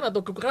kelemahan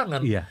atau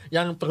kekurangan.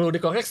 Yang perlu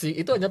dikoreksi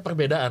itu hanya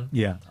perbedaan.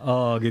 Iya,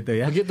 oh gitu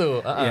ya.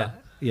 Begitu.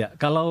 Iya.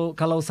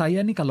 Kalau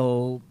saya nih,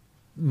 kalau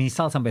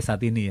misal sampai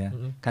saat ini ya,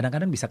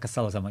 kadang-kadang bisa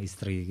kesal sama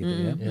istri gitu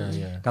ya.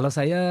 Kalau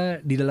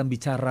saya di dalam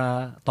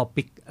bicara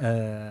topik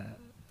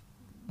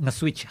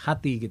nge-switch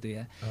hati gitu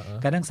ya.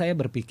 Kadang saya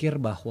berpikir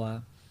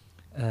bahwa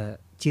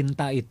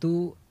cinta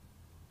itu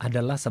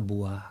adalah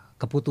sebuah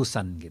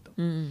keputusan gitu.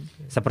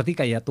 Seperti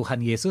kayak Tuhan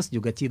Yesus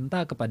juga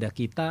cinta kepada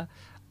kita.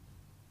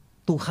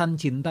 Tuhan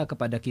cinta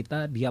kepada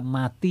kita, dia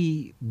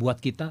mati buat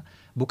kita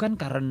bukan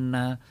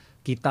karena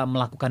kita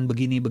melakukan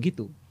begini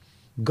begitu.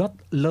 God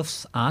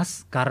loves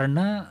us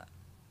karena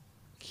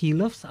He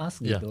loves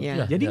us gitu.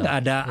 Jadi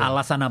nggak ada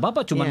alasan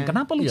apa-apa, cuman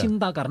kenapa lu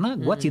cinta? Karena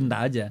gua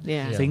cinta aja.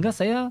 Sehingga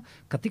saya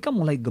ketika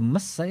mulai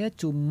gemes, saya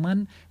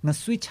cuman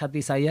nge-switch hati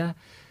saya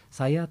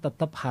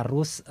tetap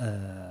harus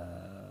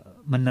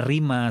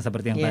menerima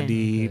seperti yang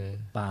tadi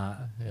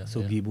Pak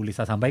Sugi Bu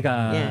Lisa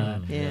sampaikan.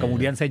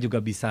 Kemudian saya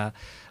juga bisa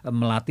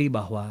melatih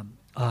bahwa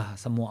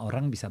semua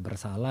orang bisa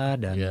bersalah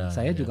dan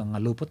saya juga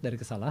nggak luput dari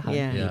kesalahan.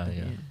 Gitu.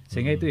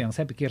 Sehingga itu yang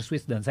saya pikir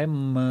switch, dan saya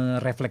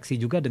merefleksi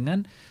juga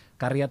dengan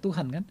karya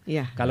Tuhan kan.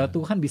 Kalau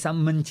Tuhan bisa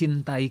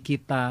mencintai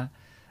kita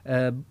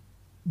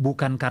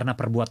bukan karena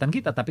perbuatan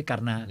kita, tapi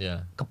karena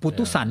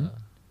keputusan.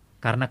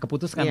 Karena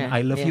keputusan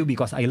I love you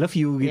because I love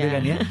you gitu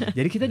kan ya.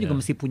 Jadi kita juga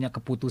mesti punya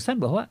keputusan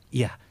bahwa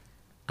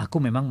aku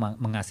memang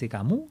mengasihi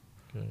kamu.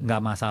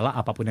 Nggak masalah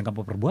apapun yang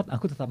kamu perbuat,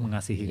 aku tetap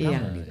mengasihi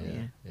kamu gitu.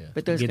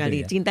 Betul gitu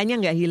sekali. ya. Cintanya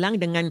nggak hilang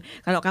dengan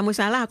kalau kamu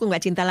salah aku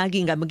nggak cinta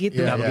lagi, nggak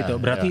begitu. Nggak begitu.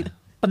 Berarti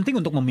penting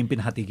untuk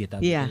memimpin hati kita.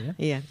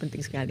 Iya,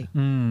 penting sekali.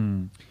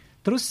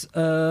 Terus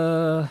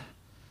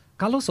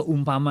kalau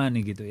seumpama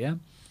nih gitu ya,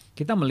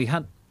 kita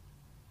melihat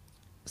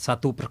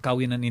satu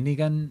perkawinan ini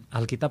kan,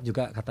 Alkitab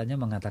juga katanya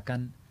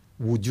mengatakan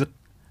wujud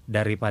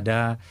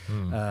daripada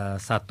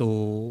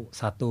satu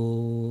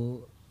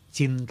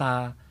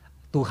cinta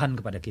Tuhan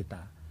kepada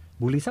kita.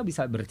 Bu Lisa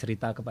bisa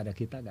bercerita kepada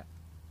kita gak?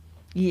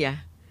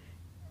 Iya.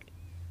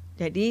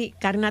 Jadi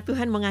karena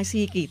Tuhan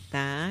mengasihi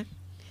kita,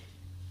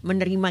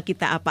 menerima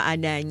kita apa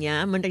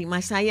adanya,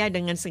 menerima saya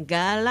dengan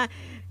segala,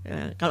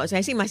 kalau saya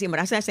sih masih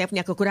merasa saya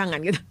punya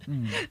kekurangan gitu.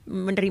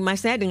 Menerima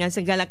saya dengan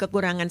segala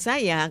kekurangan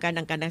saya,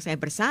 kadang-kadang saya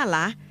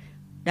bersalah.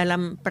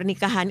 Dalam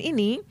pernikahan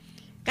ini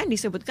kan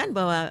disebutkan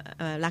bahwa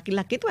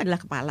laki-laki itu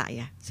adalah kepala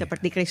ya.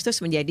 Seperti Kristus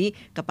menjadi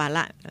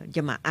kepala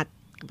jemaat,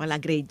 kepala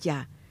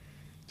gereja.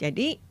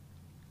 Jadi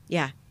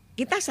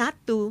kita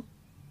satu.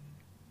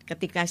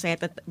 Ketika saya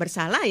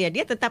bersalah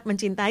dia tetap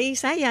mencintai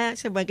saya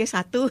sebagai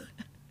satu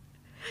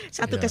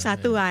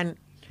kesatuan.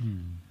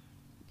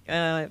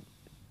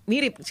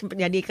 Mirip.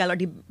 Jadi kalau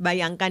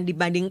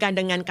dibandingkan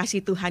dengan kasih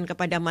Tuhan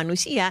kepada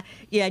manusia,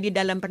 di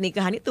dalam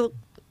pernikahan itu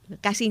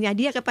kasihnya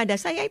dia kepada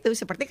saya itu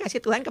seperti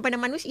kasih Tuhan kepada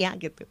manusia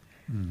gitu.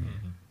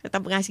 Tetap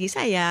mengasihi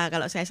saya.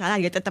 Kalau saya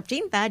salah tetap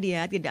cinta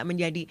dia, tidak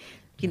menjadi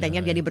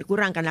cintanya jadi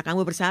berkurang karena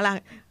kamu bersalah,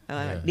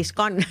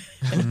 diskon.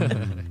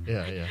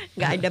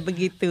 Nggak ada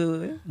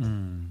begitu.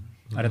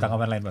 Ada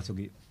tanggapan lain Pak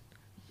Sugi?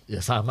 Ya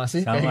sama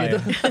sih sama kayak gitu.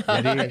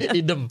 Jadi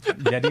idem.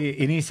 Jadi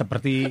ini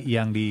seperti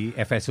yang di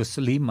Efesus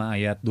 5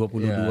 ayat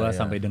 22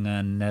 sampai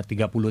dengan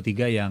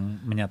 33 yang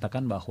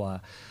menyatakan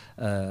bahwa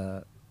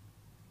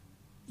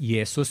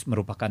Yesus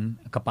merupakan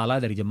kepala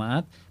dari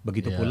jemaat,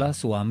 begitu pula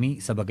suami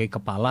sebagai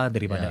kepala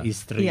daripada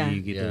istri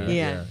gitu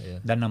ya.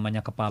 Dan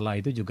namanya kepala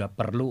itu juga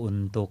perlu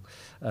untuk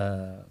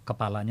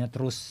kepalanya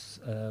terus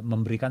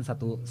memberikan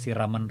satu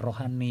siraman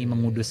rohani,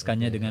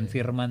 menguduskannya dengan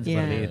firman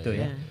seperti itu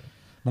ya.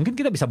 Mungkin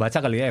kita bisa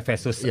baca kali ya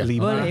Efesus 5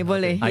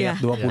 boleh,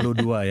 ayat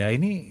 22 ya.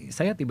 Ini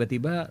saya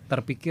tiba-tiba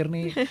terpikir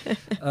nih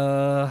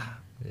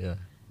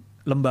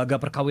lembaga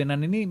perkawinan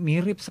ini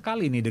mirip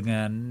sekali nih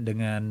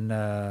dengan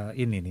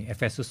ini nih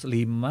Efesus 5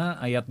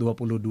 ayat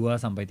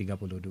 22 sampai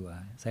 32.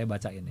 Saya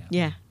bacain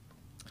ya.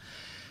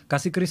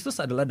 Kasih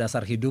Kristus adalah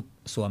dasar hidup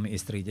suami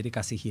istri. Jadi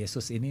kasih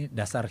Yesus ini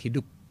dasar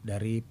hidup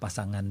dari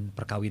pasangan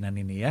perkawinan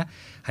ini ya.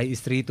 Hai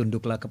istri,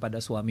 tunduklah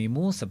kepada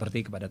suamimu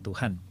seperti kepada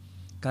Tuhan.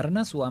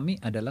 Karena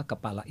suami adalah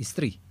kepala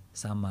istri,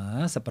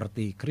 sama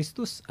seperti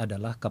Kristus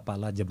adalah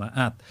kepala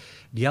jemaat.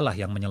 Dialah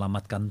yang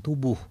menyelamatkan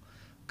tubuh.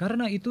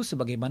 Karena itu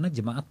sebagaimana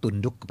jemaat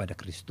tunduk kepada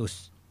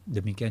Kristus,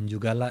 demikian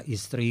jugalah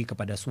istri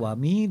kepada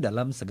suami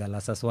dalam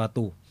segala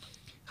sesuatu.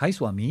 Hai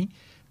suami,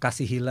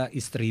 kasihilah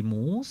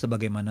istrimu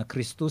sebagaimana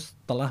Kristus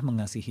telah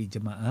mengasihi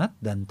jemaat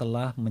dan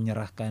telah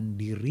menyerahkan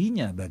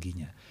dirinya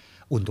baginya,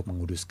 untuk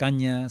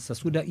menguduskannya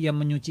sesudah ia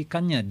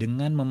menyucikannya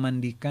dengan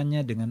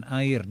memandikannya dengan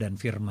air dan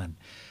firman,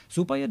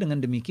 supaya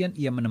dengan demikian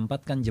ia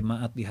menempatkan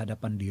jemaat di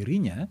hadapan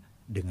dirinya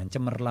dengan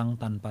cemerlang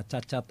tanpa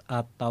cacat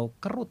atau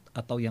kerut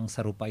atau yang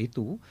serupa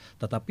itu,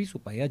 tetapi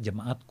supaya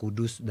jemaat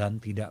kudus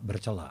dan tidak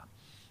bercela.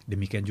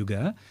 Demikian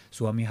juga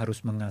suami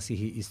harus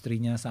mengasihi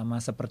istrinya sama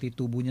seperti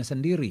tubuhnya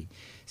sendiri.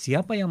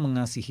 Siapa yang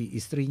mengasihi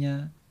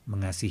istrinya,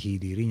 mengasihi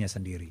dirinya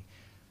sendiri.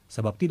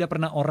 Sebab tidak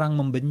pernah orang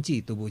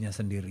membenci tubuhnya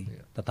sendiri,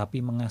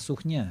 tetapi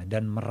mengasuhnya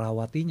dan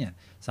merawatinya,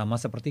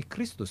 sama seperti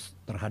Kristus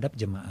terhadap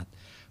jemaat.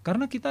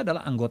 Karena kita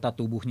adalah anggota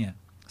tubuhnya.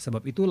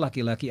 Sebab itu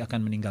laki-laki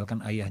akan meninggalkan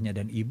ayahnya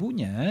dan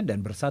ibunya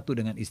dan bersatu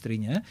dengan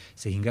istrinya,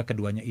 sehingga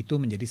keduanya itu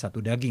menjadi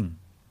satu daging.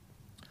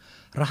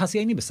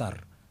 Rahasia ini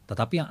besar,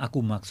 tetapi yang aku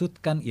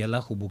maksudkan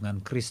ialah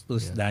hubungan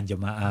Kristus dan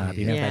jemaat.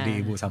 Ini yang tadi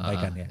Ibu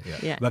sampaikan ya.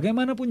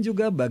 Bagaimanapun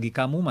juga bagi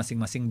kamu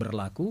masing-masing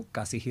berlaku,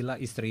 kasihilah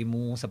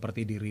istrimu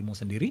seperti dirimu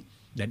sendiri,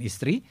 dan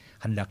istri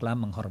hendaklah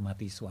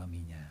menghormati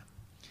suaminya.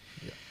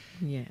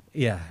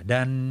 Ya,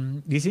 dan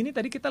di sini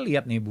tadi kita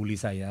lihat nih Bu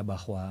Lisa ya,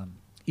 bahwa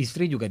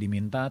istri juga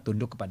diminta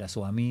tunduk kepada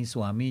suami,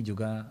 suami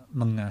juga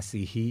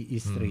mengasihi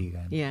istri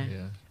kan.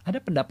 Ada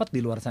pendapat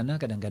di luar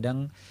sana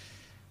kadang-kadang,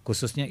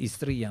 khususnya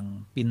istri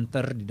yang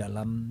pinter di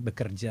dalam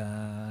bekerja,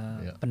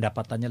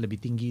 pendapatannya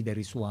lebih tinggi dari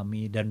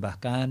suami, dan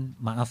bahkan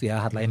maaf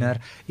ya hardliner,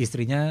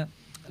 istrinya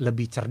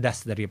lebih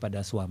cerdas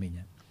daripada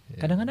suaminya.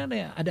 Kadang-kadang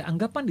ada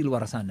anggapan di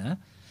luar sana,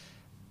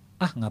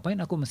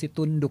 ngapain aku mesti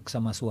tunduk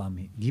sama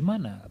suami?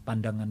 Gimana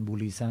pandangan Bu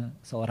Lisa,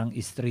 seorang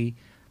istri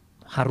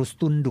harus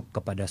tunduk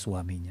kepada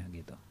suaminya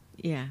gitu?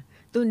 Ya,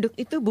 tunduk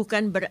itu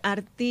bukan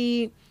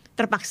berarti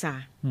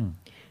terpaksa.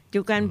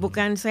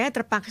 Bukan saya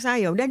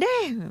terpaksa, ya udah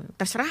deh,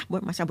 terserah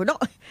buat masa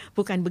bodoh.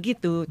 Bukan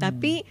begitu,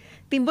 tapi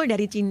timbul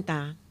dari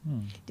cinta.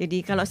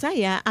 Jadi kalau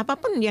saya,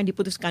 apapun yang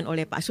diputuskan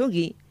oleh Pak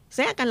Sugi,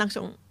 saya akan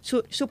langsung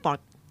support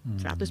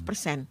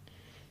 100%.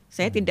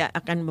 Saya tidak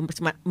akan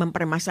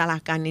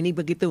mempermasalahkan ini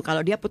begitu.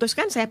 Kalau dia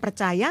putuskan, saya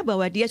percaya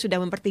bahwa dia sudah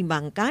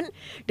mempertimbangkan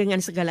dengan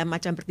segala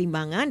macam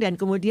pertimbangan dan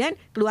kemudian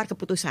keluar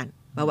keputusan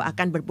bahwa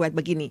akan berbuat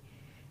begini.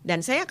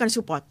 Dan saya akan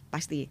support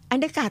pasti.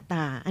 Andai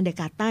kata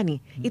nih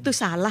itu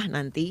salah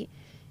nanti,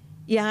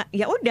 ya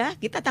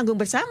udah kita tanggung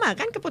bersama,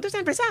 kan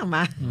keputusan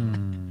bersama.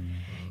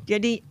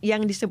 Jadi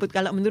yang disebut,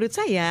 kalau menurut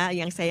saya,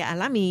 yang saya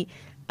alami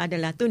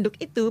adalah tunduk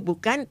itu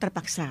bukan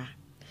terpaksa,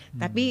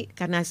 tapi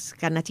karena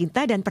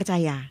cinta dan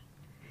percaya.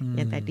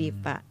 Yang tadi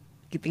Pak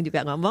Kiting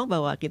juga ngomong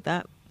bahwa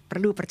kita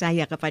perlu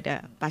percaya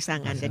kepada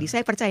pasangan. Jadi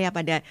saya percaya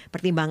pada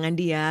pertimbangan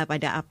dia,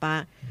 pada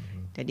apa.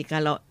 Jadi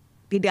kalau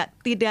tidak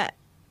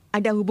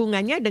ada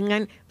hubungannya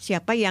dengan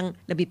siapa yang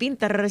lebih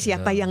pinter,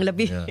 siapa yang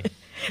lebih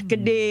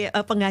gede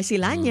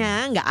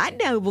penghasilannya, nggak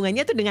ada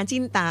hubungannya itu dengan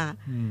cinta.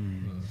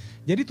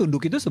 Jadi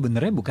tunduk itu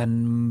sebenarnya bukan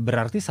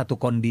berarti satu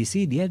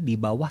kondisi dia di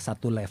bawah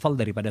satu level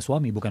daripada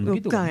suami, bukan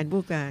begitu?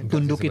 Bukan.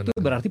 Tunduk itu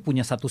berarti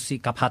punya satu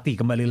sikap hati,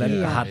 kembali lagi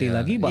ke hati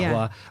lagi,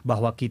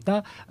 bahwa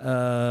kita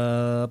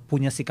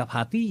punya sikap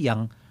hati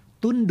yang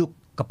tunduk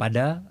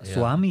kepada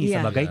suami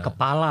sebagai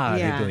kepala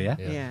gitu ya.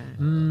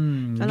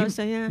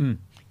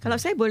 Kalau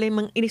saya boleh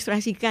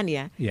mengilustrasikan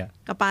ya,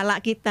 kepala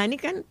kita ini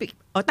kan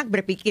otak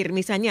berpikir,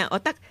 misalnya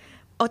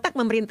otak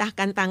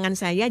memerintahkan tangan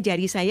saya,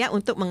 jari saya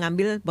untuk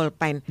mengambil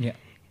bolpen.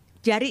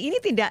 Jari ini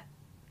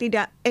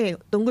tidak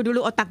tunggu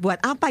dulu otak buat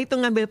apa itu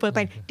ngambil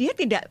bolpen. Dia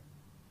tidak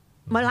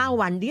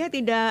melawan, dia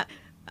tidak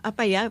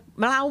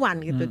melawan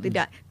gitu,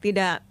 tidak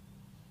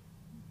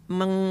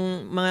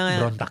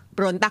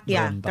berontak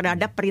ya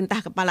terhadap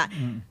perintah kepala.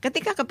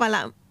 Ketika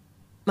kepala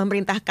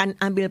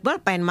memerintahkan ambil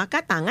bolpen,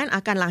 maka tangan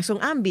akan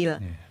langsung ambil.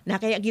 Nah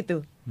kayak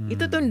gitu.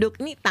 Itu tunduk.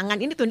 Nih tangan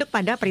ini tunduk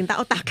pada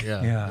perintah otak.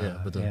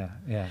 Betul.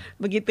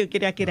 Begitu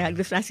kira-kira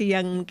ilustrasi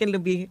yang mungkin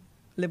lebih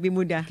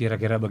mudah.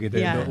 Kira-kira begitu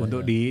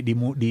untuk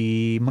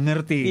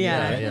dimengerti.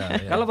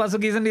 Kalau Pak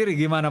Sugi sendiri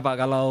gimana Pak?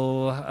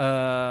 Kalau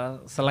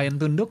selain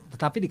tunduk,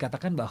 tetapi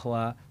dikatakan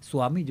bahwa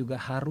suami juga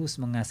harus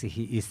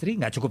mengasihi istri,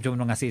 nggak cukup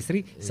cuma mengasihi istri,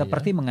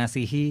 seperti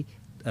mengasihi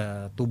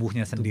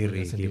tubuhnya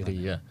sendiri.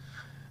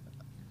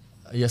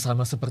 Ya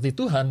sama seperti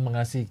Tuhan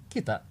mengasihi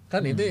kita.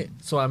 Kan ini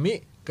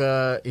suami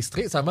ke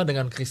istri sama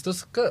dengan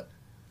Kristus ke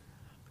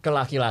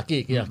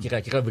laki-laki, ya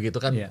kira-kira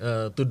begitu kan.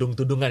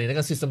 Tudung-tudungan ini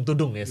kan sistem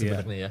tudung ya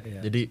sebenarnya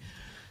ya. Jadi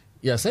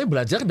ya saya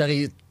belajar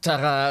dari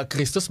cara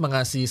Kristus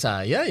mengasihi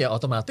saya, ya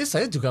otomatis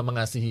saya juga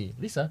mengasihi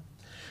Lisa.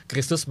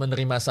 Kristus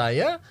menerima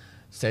saya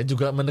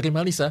juga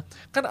menerima Lisa.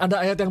 Kan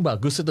ada ayat yang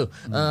bagus itu.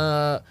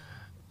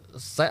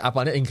 Saya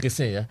apalnya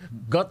Inggrisnya ya.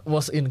 God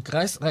was in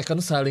Christ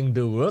reconciling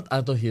the world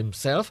unto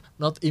himself,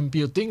 not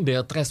imputing their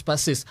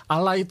trespasses.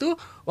 Allah itu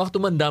waktu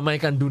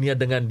mendamaikan dunia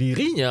dengan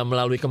dirinya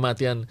melalui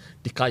kematian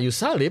di kayu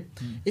salib,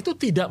 itu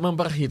tidak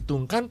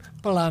memperhitungkan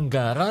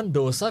pelanggaran,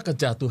 dosa,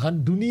 kejatuhan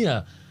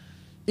dunia.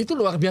 Itu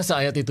luar biasa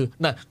ayat itu.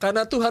 Nah,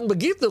 karena Tuhan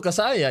begitu ke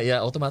saya,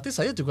 ya otomatis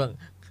saya juga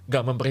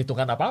gak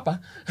memperhitungkan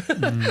apa-apa.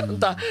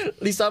 Entah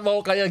Lisa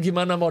mau kayak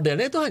gimana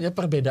modelnya, itu hanya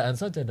perbedaan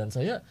saja. Dan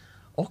saya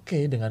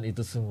oke dengan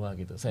itu semua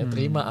gitu. Saya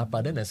terima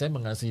apa adanya, saya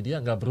mengasihi dia,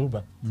 gak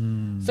berubah.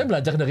 Saya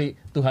belajar dari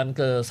Tuhan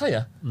ke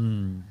saya.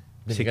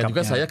 Demikian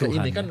juga saya ke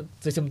Tuhan, ini kan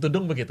sistem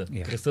tudung begitu.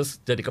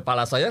 Kristus jadi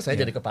kepala saya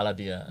jadi kepala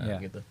dia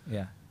gitu.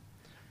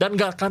 Dan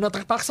gak karena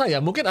terpaksa ya.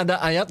 Mungkin ada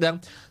ayat yang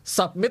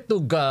submit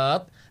to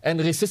God and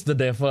resist the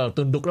devil.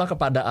 Tunduklah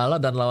kepada Allah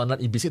dan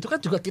lawanlah iblis. Itu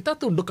kan juga kita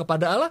tunduk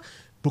kepada Allah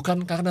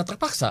bukan karena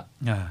terpaksa.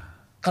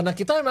 Karena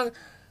kita memang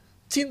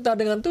cinta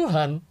dengan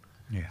Tuhan.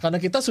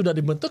 Karena kita sudah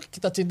dibentuk,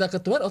 kita cinta ke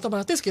Tuhan,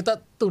 otomatis kita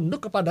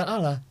tunduk kepada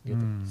Allah.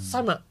 Gitu.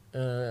 Sama,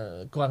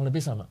 kurang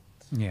lebih sama.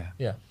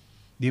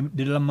 Di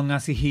dalam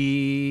mengasihi,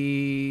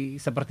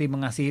 seperti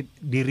mengasihi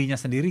dirinya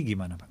sendiri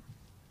gimana Pak?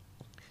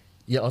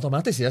 Ya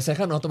otomatis ya, saya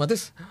kan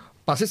otomatis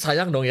pasti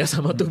sayang dong ya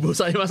sama tubuh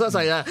saya. Masa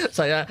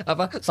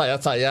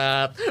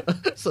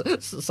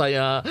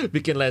saya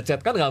bikin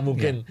lecet kan nggak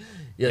mungkin.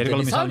 Ya,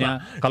 jadi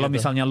kalau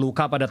misalnya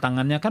luka pada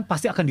tangannya kan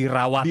pasti akan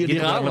dirawat gitu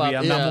lebih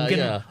ya. Nggak mungkin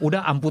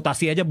udah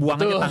amputasi aja buang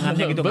aja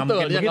tangannya gitu, nggak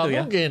mungkin begitu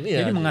ya.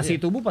 Jadi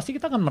mengasihi tubuh pasti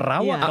kita akan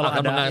merawat. Kalau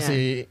akan ada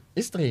mengasihi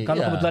istri.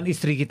 Kalau kebetulan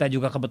istri kita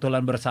juga kebetulan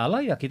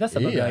bersalah, ya kita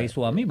sebagai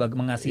suami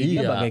mengasihi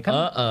dia bagaikan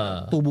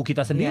tubuh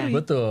kita sendiri.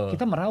 Betul.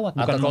 Kita merawat,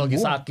 bukan atau kalau lagi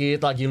membuang. sakit,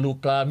 lagi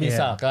luka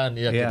misalkan,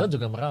 kita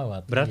juga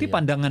merawat. Berarti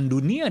pandangan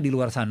dunia di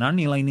luar sana,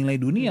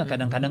 nilai-nilai dunia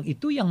kadang-kadang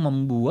itu yang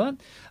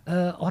membuat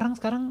orang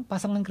sekarang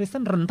pasangan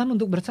Kristen rentan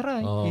untuk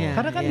bercerai.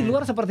 Karena kan di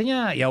luar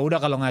sepertinya ya udah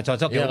kalau nggak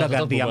cocok ya udah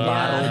ganti yang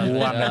baru,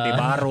 buang ganti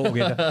baru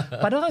gitu.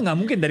 Padahal kan nggak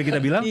mungkin dari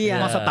kita bilang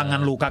masa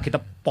tangan luka kita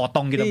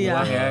potong kita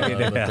buang ya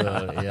gitu. Betul.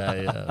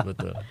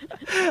 Betul.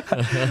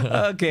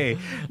 Oke.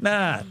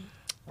 Nah,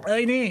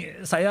 ini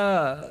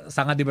saya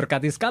sangat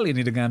diberkati sekali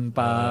nih dengan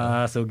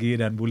Pak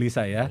Sugi dan Bu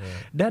Lisa ya.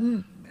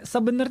 Dan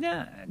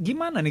sebenarnya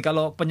gimana nih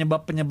kalau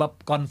penyebab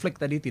konflik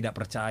tadi tidak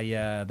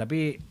percaya,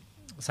 tapi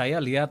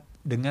saya lihat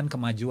dengan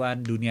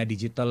kemajuan dunia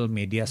digital,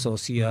 media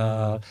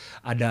sosial,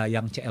 ada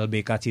yang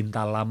CLBK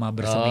cinta lama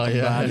bersemi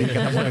kembali,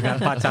 ketemu dengan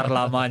pacar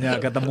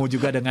lamanya, ketemu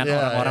juga dengan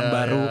orang-orang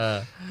baru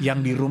yang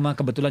di rumah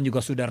kebetulan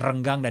juga sudah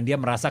renggang dan dia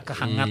merasa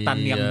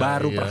kehangatan yang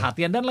baru,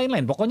 perhatian dan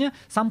lain-lain. Pokoknya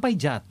sampai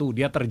jatuh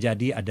dia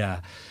terjadi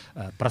ada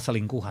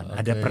perselingkuhan,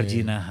 ada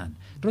perzinahan.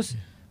 Terus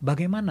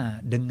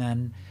bagaimana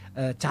dengan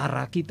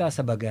cara kita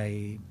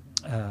sebagai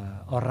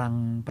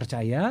orang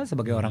percaya,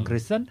 sebagai orang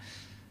Kristen,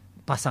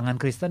 pasangan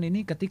Kristen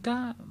ini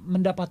ketika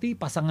mendapati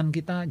pasangan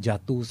kita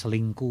jatuh,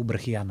 selingkuh,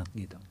 berkhianat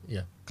gitu?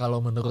 Ya,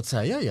 kalau menurut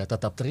saya ya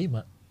tetap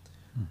terima,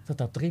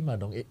 tetap terima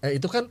dong.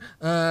 Itu kan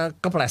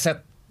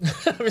kepleset.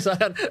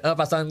 Misalkan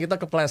pasangan kita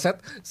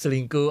kepleset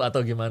selingkuh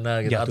atau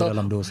gimana gitu, jatuh atau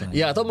dalam dosa.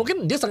 Ya, atau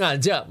mungkin dia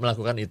sengaja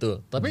melakukan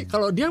itu. Tapi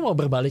kalau dia mau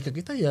berbalik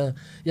ke kita ya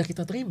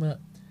kita terima.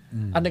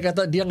 Andai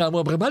kata dia nggak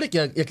mau berbalik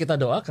ya kita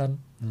doakan.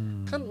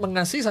 Kan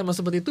mengasihi sama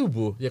seperti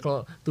tubuh. Ya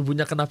kalau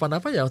tubuhnya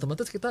kenapa-napa ya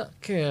otomatis kita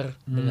care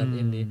dengan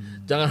ini.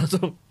 Jangan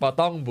langsung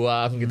potong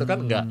buang gitu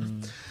kan, enggak.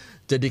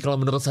 Jadi kalau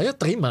menurut saya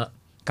terima.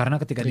 Karena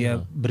ketika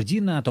dia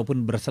berzina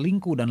ataupun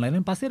berselingkuh dan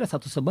lain-lain pasti ada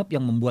satu sebab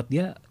yang membuat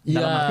dia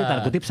dalam arti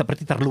tanda kutip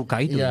seperti terluka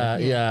itu.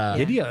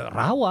 Jadi ya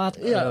rawat,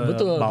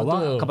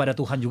 bawa kepada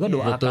Tuhan juga,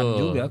 doakan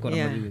juga.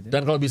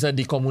 Dan kalau bisa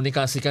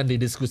dikomunikasikan,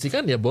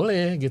 didiskusikan ya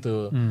boleh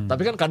gitu.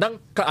 Tapi kan kadang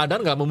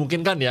keadaan nggak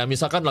memungkinkan ya.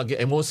 Misalkan lagi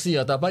emosi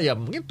atau apa ya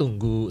mungkin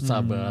tunggu,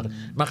 sabar.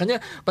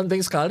 Makanya penting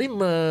sekali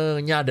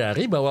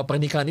menyadari bahwa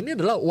pernikahan ini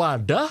adalah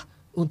wadah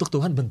untuk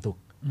Tuhan bentuk.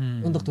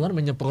 Untuk Tuhan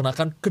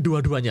menyempurnakan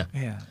kedua-duanya.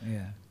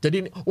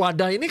 Jadi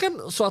wadah ini kan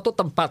suatu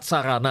tempat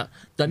sarana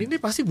dan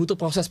ini pasti butuh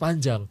proses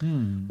panjang.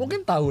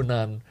 Mungkin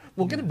tahunan,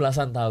 mungkin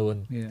belasan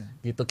tahun.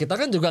 Gitu. Kita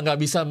kan juga nggak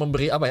bisa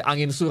memberi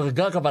angin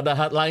surga kepada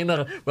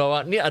hardliner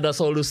bahwa ini ada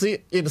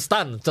solusi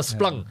instan,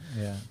 cespleng.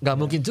 Nggak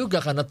mungkin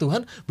juga karena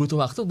Tuhan butuh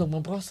waktu untuk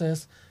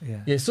memproses.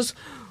 Yesus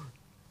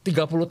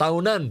 30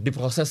 tahunan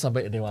diproses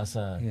sampai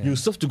dewasa.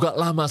 Yusuf juga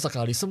lama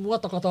sekali. Semua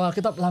tokoh-tokoh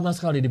Alkitab lama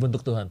sekali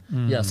dibentuk Tuhan.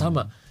 Ya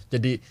sama.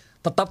 Jadi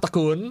tetap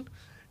tekun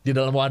di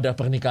dalam wadah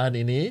pernikahan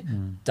ini.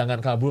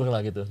 Jangan kabur lah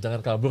gitu.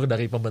 Jangan kabur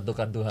dari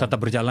pembentukan Tuhan. Tetap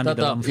berjalan di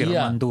dalam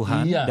firman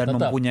Tuhan dan tetap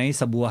mempunyai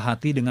sebuah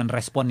hati dengan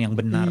respon yang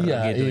benar.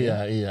 Gitu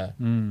iya.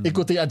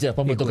 Ikuti aja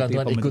pembentukan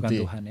Tuhan.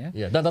 Tuhan,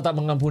 ya. Dan tetap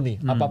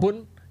mengampuni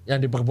apapun yang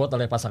diperbuat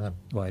oleh pasangan.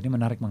 Wah, ini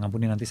menarik,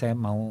 mengampuni. Nanti saya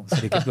mau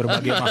sedikit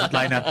berbagi mahat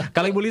lainnya.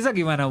 Kalau Ibu Lisa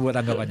gimana buat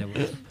tanggapannya,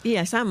 Bu?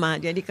 Iya,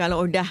 sama. Jadi kalau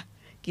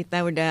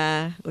kita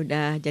udah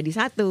jadi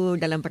satu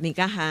dalam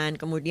pernikahan,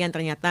 kemudian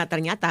ternyata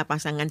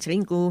pasangan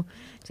selingkuh.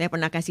 Saya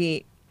pernah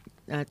kasih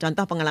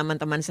contoh pengalaman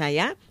teman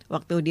saya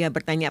waktu dia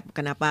bertanya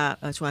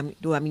kenapa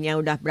suaminya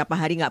udah berapa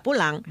hari nggak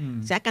pulang.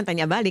 Saya akan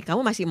tanya balik,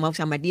 kamu masih mau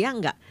sama dia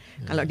nggak?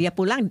 Kalau dia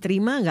pulang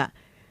diterima nggak?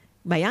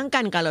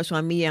 Bayangkan kalau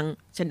suami yang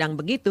sedang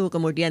begitu,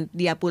 kemudian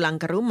dia pulang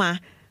ke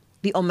rumah,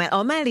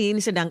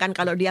 diomel-omelin, sedangkan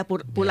kalau dia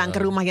pulang ke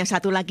rumah yang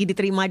satu lagi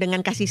diterima dengan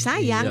kasih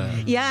sayang,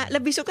 ya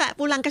lebih suka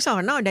pulang ke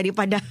sono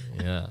daripada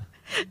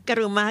ke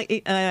rumah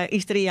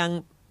istri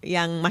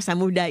yang masa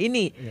muda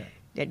ini.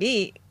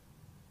 Jadi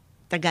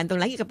tergantung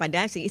lagi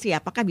kepada si istri,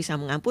 apakah bisa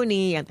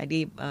mengampuni, yang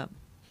tadi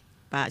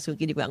Pak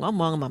Sugi juga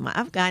ngomong,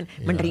 memaafkan,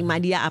 menerima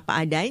dia apa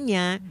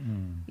adanya.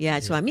 Ya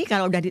suami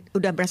kalau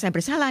udah merasa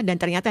bersalah dan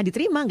ternyata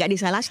diterima, nggak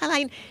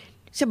disalah-salahin,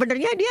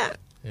 sebenarnya dia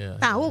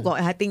tahu kok,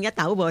 hatinya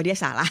tahu bahwa dia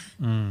salah.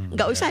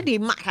 Nggak usah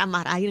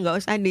dimarah-marahin,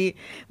 nggak usah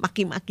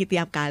dimaki-maki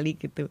tiap kali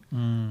gitu.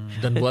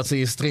 Dan buat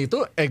si istri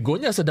itu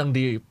egonya sedang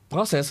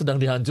diproses, sedang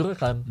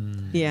dihancurkan.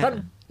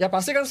 Kan ya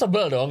pasti kan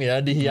sebel dong ya,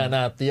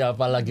 dihianati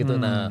apalah gitu.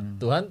 Nah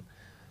Tuhan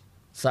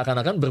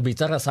seakan-akan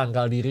berbicara,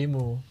 sangkal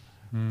dirimu,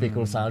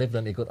 pikul salib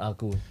dan ikut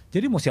aku.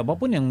 Jadi mau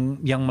siapapun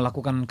yang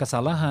melakukan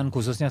kesalahan,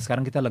 khususnya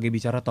sekarang kita lagi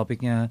bicara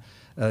topiknya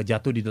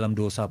jatuh di dalam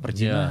dosa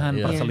perzinahan,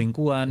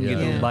 perselingkuhan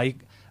gitu,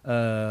 baik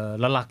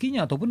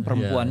lelakinya ataupun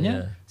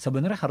perempuannya,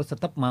 sebenarnya harus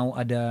tetap mau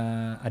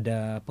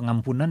ada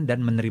pengampunan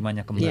dan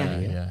menerimanya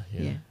kembali.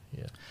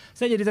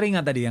 Saya jadi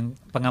teringat tadi yang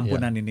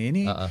pengampunan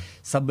ini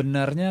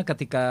sebenarnya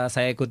ketika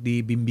saya ikut di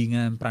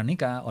bimbingan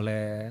pranikah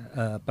oleh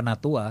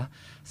penatua,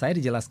 saya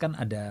dijelaskan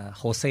ada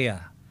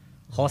Hosea.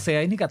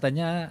 Hosea ini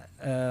katanya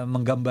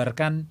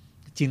menggambarkan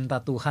cinta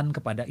Tuhan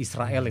kepada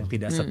Israel yang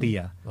tidak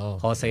setia.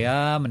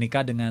 Hosea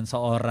menikah dengan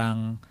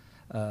seorang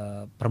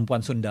perempuan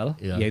sundal,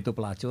 yaitu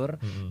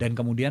pelacur, dan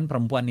kemudian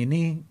perempuan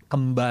ini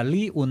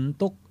kembali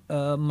untuk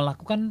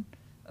melakukan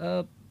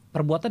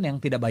perbuatan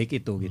yang tidak baik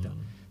itu gitu.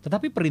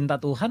 Tetapi perintah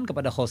Tuhan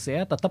kepada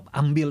Hosea tetap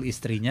ambil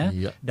istrinya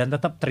dan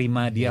tetap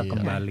terima dia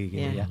kembali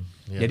gitu ya.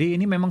 Jadi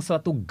ini memang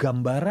suatu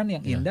gambaran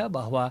yang indah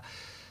bahwa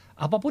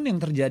apapun yang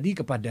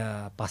terjadi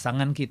kepada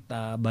pasangan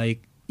kita,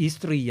 baik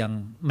istri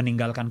yang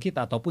meninggalkan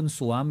kita ataupun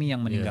suami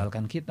yang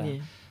meninggalkan kita,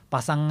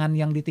 pasangan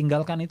yang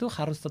ditinggalkan itu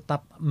harus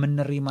tetap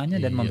menerimanya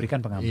dan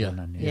memberikan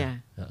pengampunan.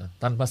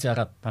 Tanpa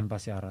syarat.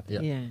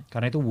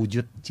 Karena itu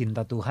wujud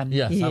cinta Tuhan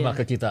sama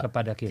ke kita,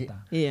 kepada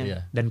kita.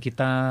 Dan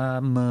kita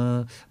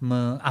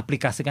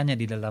mengaplikasikannya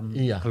di dalam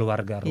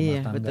keluarga,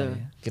 rumah tangga. Betul.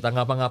 Kita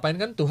ngapa-ngapain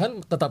kan Tuhan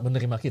tetap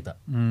menerima kita.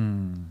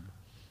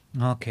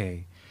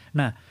 Oke.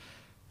 Nah,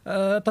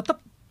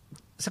 tetap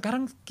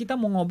sekarang kita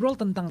mau ngobrol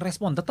tentang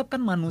respon. Tetap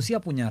kan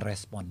manusia punya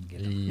respon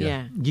gitu.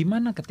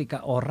 Gimana ketika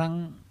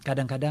orang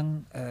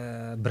kadang-kadang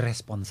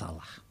berespon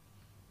salah?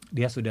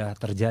 Dia sudah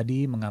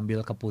terjadi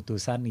mengambil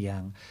keputusan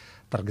yang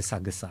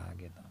tergesa-gesa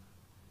gitu.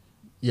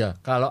 Ya,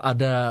 kalau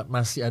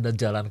masih ada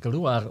jalan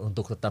keluar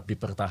untuk tetap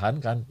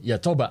dipertahankan,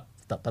 ya coba,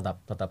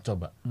 tetap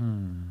coba.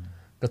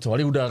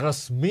 Kecuali udah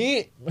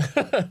resmi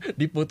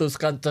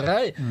diputuskan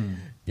cerai,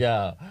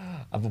 ya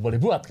apa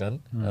boleh buat kan?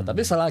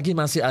 Tapi selagi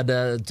masih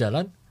ada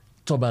jalan,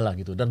 cobalah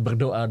gitu, dan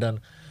berdoa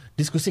dan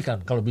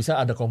diskusikan, kalau bisa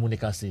ada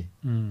komunikasi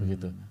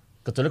begitu.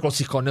 Kecuali kalau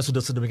sikonnya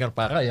sudah sedemikian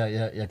parah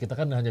ya kita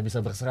kan hanya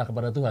bisa berserah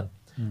kepada Tuhan.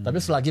 Tapi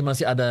selagi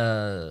masih ada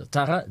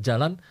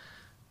jalan,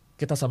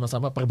 kita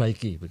sama-sama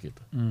perbaiki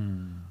begitu.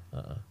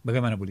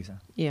 Bagaimana Bu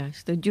Lisa? Ya,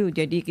 setuju.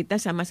 Jadi kita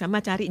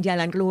sama-sama cari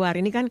jalan keluar.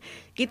 Ini kan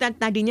kita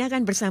tadinya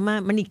kan bersama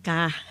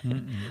menikah,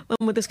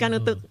 memutuskan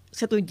untuk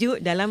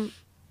setuju dalam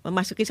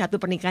memasuki satu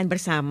pernikahan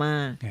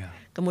bersama.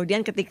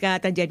 Kemudian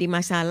ketika terjadi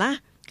masalah,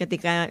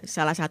 ketika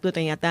salah satu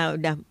ternyata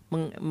udah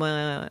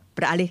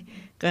beralih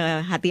ke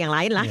hati yang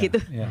lain lah gitu.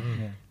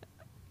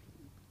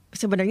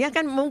 Sebenarnya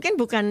kan mungkin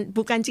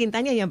bukan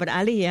cintanya yang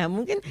beralih ya,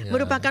 mungkin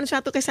merupakan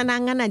suatu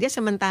kesenangan aja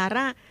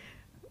sementara.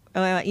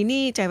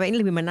 Ini cewek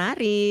ini lebih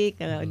menarik,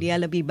 dia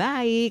lebih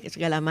baik,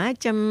 segala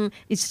macam.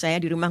 Istri saya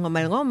di rumah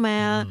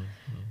ngomel-ngomel.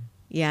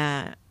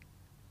 Ya,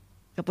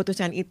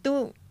 keputusan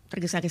itu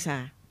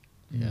tergesa-gesa.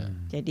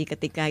 Jadi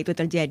ketika itu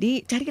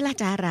terjadi, carilah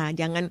cara.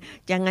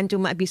 Jangan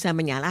cuma bisa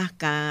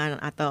menyalahkan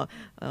atau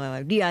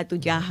dia tuh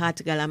jahat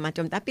segala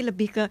macam, tapi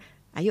lebih ke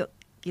ayo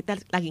kita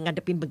lagi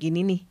ngadepin begini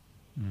nih.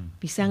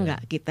 Bisa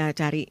nggak kita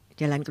cari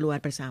jalan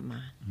keluar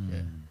bersama?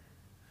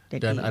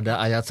 Jadi, dan ada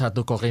ayat 1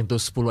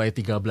 Korintus 10 ayat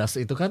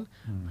 13 itu kan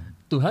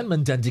Tuhan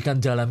menjanjikan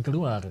jalan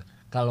keluar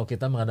kalau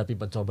kita menghadapi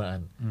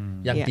pencobaan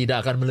yang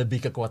tidak akan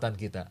melebihi kekuatan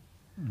kita.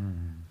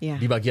 Ya.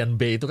 Di bagian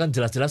B itu kan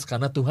jelas-jelas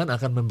karena Tuhan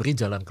akan memberi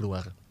jalan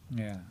keluar.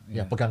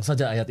 Ya, pegang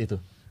saja ayat itu.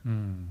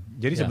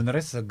 Jadi Ya.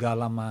 sebenarnya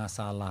segala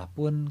masalah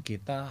pun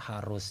kita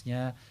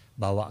harusnya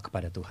bawa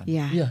kepada Tuhan.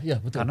 Iya,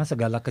 betul. Karena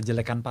segala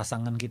kejelekan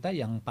pasangan kita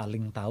yang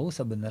paling tahu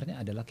sebenarnya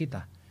adalah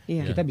kita.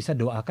 Iya. Kita bisa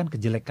doakan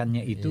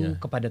kejelekannya itu Iya.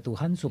 kepada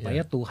Tuhan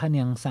supaya Tuhan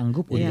yang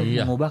sanggup untuk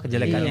Iya. mengubah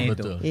kejelekannya Iya, itu.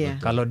 betul, Iya.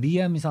 betul. Kalau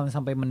dia misalnya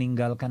sampai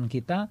meninggalkan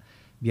kita,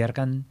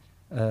 biarkan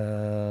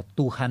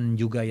Tuhan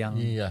juga yang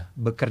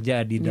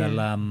bekerja di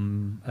dalam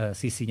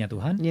sisinya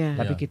Tuhan,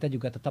 tapi kita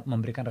juga tetap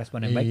memberikan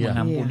respon yang baik,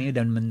 mengampuni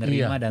dan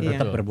menerima dan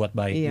tetap berbuat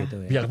baik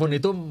gitu ya. Biarpun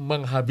itu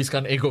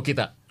menghabiskan ego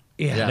kita.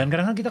 Iya. Dan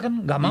kadang-kadang kita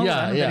kan nggak mau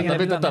kan,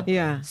 tapi tetap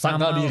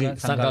sangkal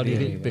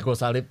diri, gitu. pikul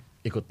salib,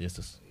 ikut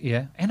Yesus.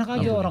 Iya, enak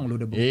aja orang lu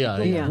udah begitu.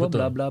 Iya, gua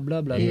betul. bla bla bla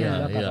bla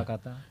bla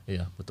kata-kata.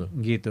 Iya, betul.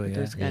 Gitu ya.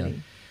 Betul sekali.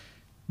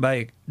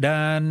 Baik,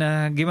 dan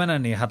gimana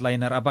nih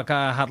Hardliner?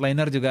 Apakah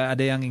Hardliner juga ada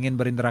yang ingin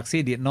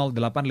berinteraksi di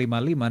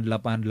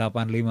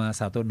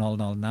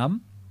 0855-885-1006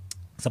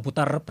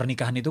 seputar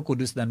pernikahan itu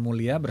Kudus dan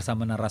Mulia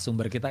bersama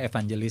narasumber kita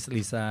Evangelis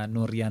Lisa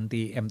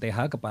Nuryanti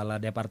MTH, Kepala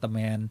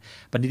Departemen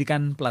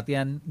Pendidikan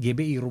Pelatihan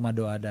GBI Rumah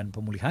Doa dan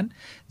Pemulihan,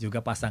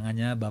 juga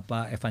pasangannya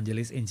Bapak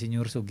Evangelis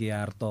Insinyur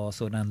Sugiharto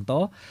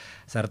Soenanto,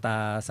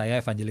 serta saya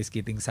Evangelis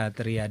Lee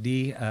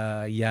Satriadi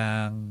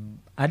yang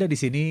ada di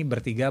sini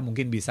bertiga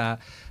mungkin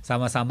bisa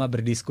sama-sama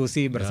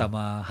berdiskusi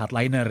bersama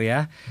Hardliner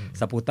ya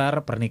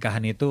seputar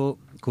pernikahan itu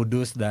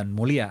Kudus dan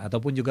Mulia,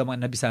 ataupun juga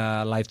Anda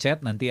bisa live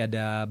chat, nanti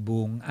ada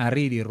Bung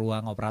Ari di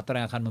ruang operator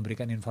yang akan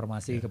memberikan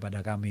informasi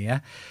kepada kami ya.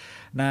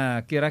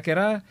 Nah,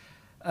 kira-kira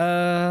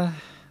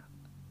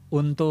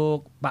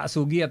untuk Pak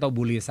Sugi atau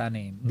Bu Lisa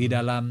nih di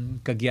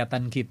dalam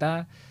kegiatan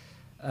kita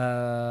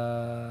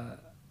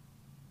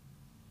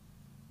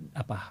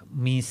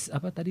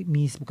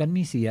bukan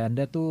misi ya,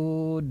 Anda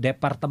tuh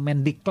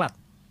Departemen Diklat.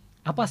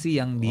 Apa sih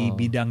yang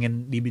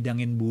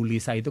dibidangin Bu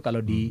Lisa itu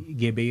kalau di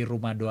GBI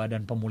Rumah Doa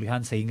dan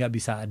Pemulihan sehingga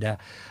bisa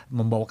ada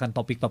membawakan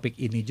topik-topik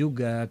ini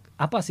juga?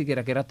 Apa sih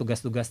kira-kira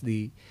tugas-tugas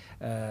di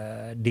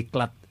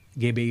Diklat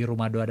GBI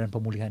Rumah Doa dan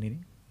Pemulihan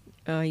ini?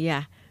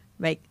 Ya,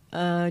 baik.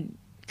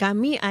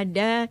 Kami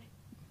ada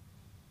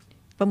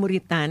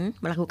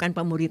melakukan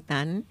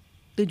pemuritan.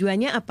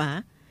 Tujuannya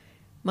apa?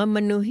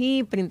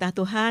 Memenuhi perintah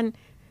Tuhan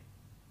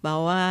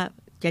bahwa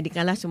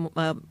jadikanlah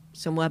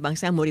semua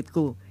bangsa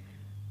muridku.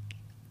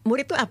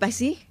 Murid itu apa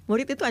sih?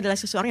 Murid itu adalah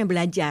seseorang yang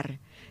belajar.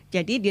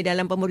 Jadi di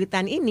dalam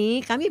pemuritan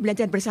ini kami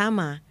belajar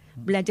bersama.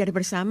 Belajar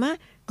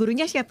bersama,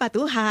 gurunya siapa?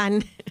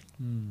 Tuhan.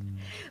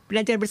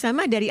 Belajar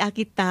bersama dari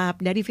Alkitab,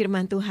 dari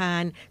firman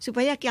Tuhan,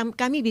 supaya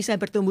kami bisa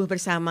bertumbuh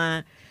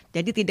bersama.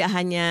 Jadi tidak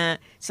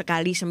hanya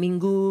sekali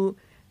seminggu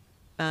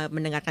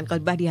mendengarkan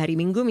khotbah di hari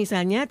Minggu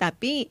misalnya,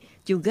 tapi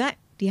juga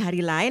di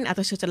hari lain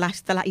atau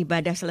setelah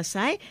ibadah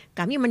selesai,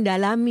 kami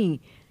mendalami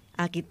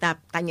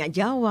Alkitab, tanya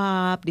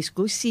jawab,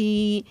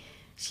 diskusi,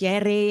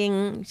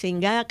 sharing,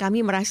 sehingga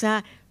kami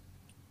merasa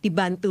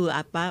dibantu,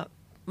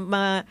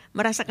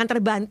 merasakan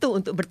terbantu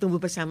untuk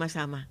bertumbuh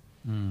bersama-sama.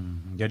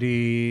 Jadi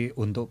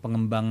untuk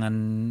pengembangan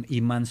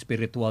iman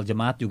spiritual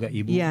jemaat juga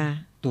Ibu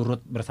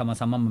turut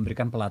bersama-sama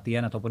memberikan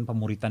pelatihan ataupun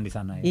pemuritan di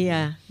sana ya?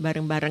 Iya,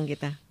 bareng-bareng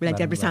kita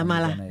belajar bersama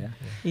lah. Ya.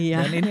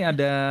 Iya. Dan ini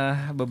ada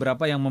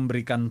beberapa yang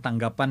memberikan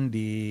tanggapan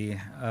di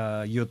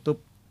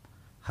YouTube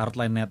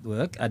Heartline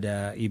Network.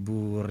 Ada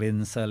Ibu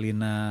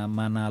Rinselina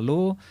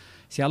Manalo.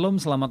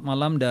 Shalom, selamat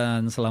malam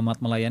dan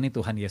selamat melayani,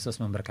 Tuhan Yesus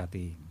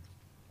memberkati.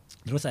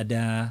 Terus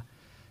ada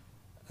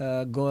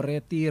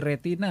Goreti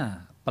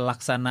Retina,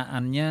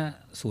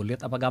 pelaksanaannya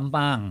sulit apa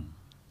gampang?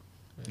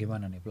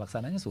 Gimana nih,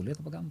 pelaksanaannya sulit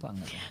apa gampang?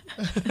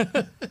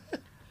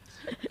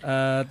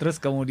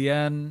 Terus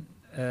kemudian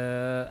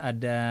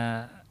ada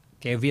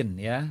Kevin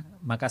ya,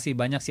 makasih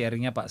banyak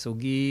sharingnya Pak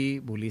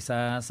Sugi, Bu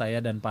Lisa, saya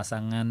dan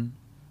pasangan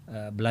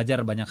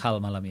belajar banyak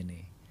hal malam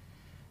ini.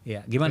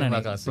 Ya, gimana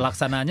nih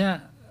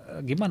pelaksanaannya?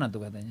 Gimana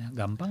tuh katanya?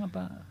 Gampang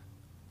apa?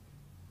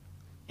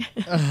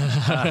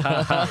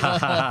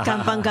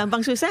 Gampang-gampang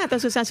susah atau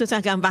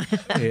susah-susah gampang?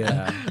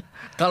 Iya.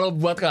 Kalau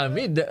buat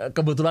kami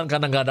kebetulan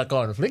karena nggak ada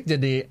konflik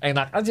jadi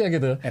enak aja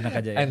gitu.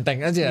 Enak aja ya?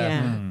 Enteng aja.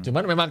 Yeah.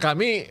 Cuman memang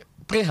kami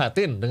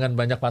prihatin dengan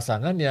banyak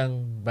pasangan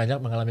yang banyak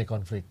mengalami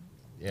konflik.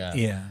 Ya.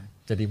 Iya.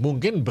 Jadi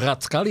mungkin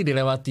berat sekali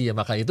dilewati ya.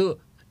 Maka itu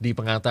di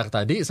pengantar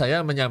tadi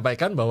saya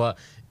menyampaikan bahwa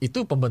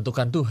itu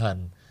pembentukan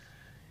Tuhan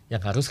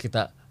yang harus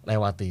kita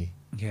lewati.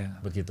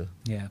 Ya. Begitu.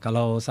 Ya,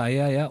 kalau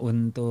saya ya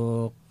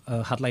untuk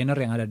Hardliner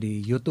yang ada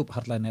di YouTube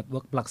Heartline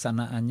Network,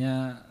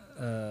 pelaksanaannya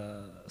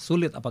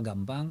sulit apa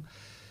gampang?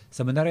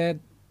 Sebenarnya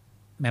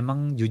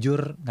memang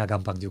jujur nggak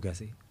gampang juga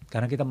sih.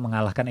 Karena kita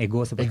mengalahkan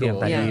ego seperti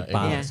yang tadi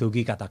Pak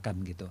Sugi katakan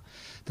gitu.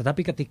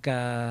 Tetapi ketika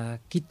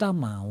kita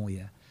mau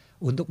ya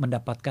untuk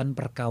mendapatkan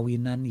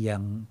perkawinan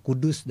yang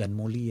kudus dan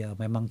mulia,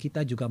 memang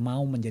kita juga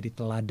mau menjadi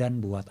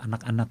teladan buat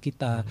anak-anak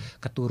kita,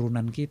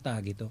 keturunan kita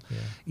gitu.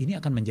 Ini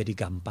akan menjadi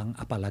gampang,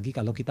 apalagi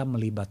kalau kita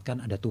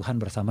melibatkan ada Tuhan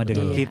bersama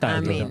dengan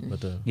kita. Gitu.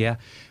 Betul. Ya,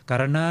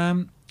 karena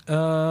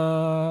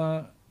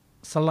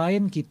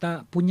selain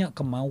kita punya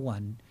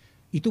kemauan,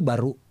 itu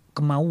baru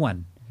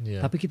kemauan.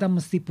 Tapi kita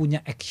mesti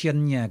punya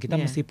actionnya, kita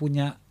mesti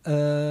punya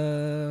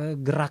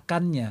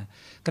gerakannya.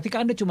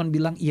 Ketika Anda cuma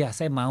bilang, iya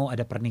saya mau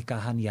ada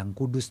pernikahan yang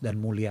kudus dan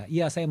mulia,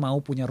 iya saya mau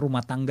punya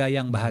rumah tangga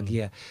yang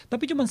bahagia,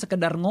 tapi cuma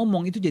sekedar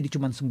ngomong itu jadi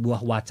cuma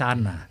sebuah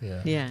wacana.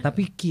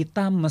 Tapi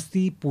kita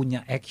mesti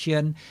punya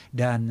action.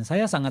 Dan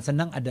saya sangat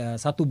senang ada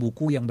satu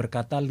buku yang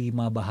berkata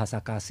 5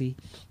 bahasa kasih,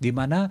 di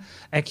mana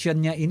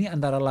actionnya ini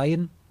antara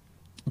lain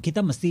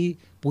kita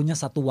mesti punya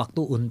satu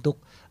waktu untuk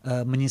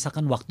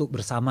menyisakan waktu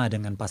bersama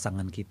dengan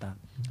pasangan kita.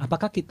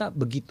 Apakah kita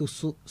begitu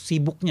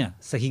sibuknya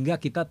sehingga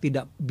kita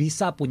tidak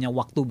bisa punya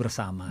waktu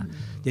bersama?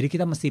 Jadi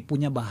kita mesti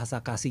punya bahasa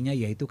kasihnya,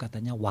 yaitu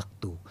katanya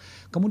waktu.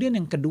 Kemudian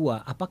yang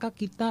kedua, apakah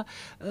kita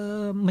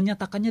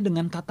menyatakannya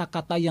dengan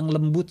kata-kata yang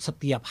lembut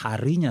setiap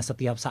harinya,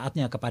 setiap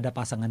saatnya kepada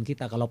pasangan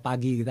kita? Kalau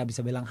pagi kita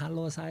bisa bilang,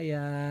 halo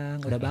sayang,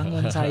 udah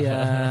bangun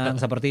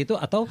sayang, seperti itu.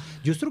 Atau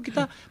justru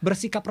kita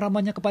bersikap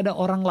ramahnya kepada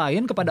orang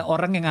lain, kepada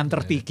orang yang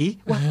nganter tiki.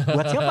 Wah,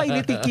 buat siapa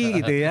ini tiki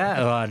gitu ya?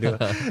 Waduh,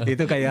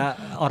 itu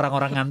kayak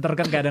orang-orang nganter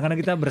kan kadang-kadang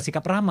kita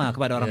bersikap ramah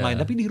kepada orang lain,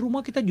 tapi di rumah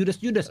kita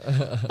judes-judes.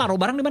 Taruh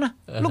barang di mana?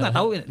 Lu nggak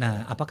tahu.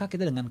 Nah, apakah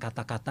kita dengan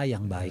kata-kata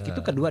yang baik?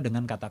 Itu kedua,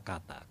 dengan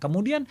kata-kata.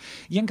 Kemudian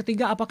yang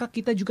ketiga, apakah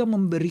kita juga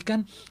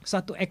memberikan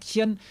satu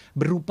action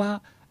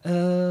berupa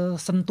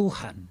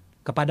sentuhan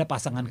kepada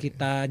pasangan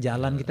kita?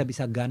 Jalan kita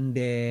bisa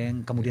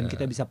gandeng, kemudian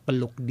kita bisa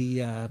peluk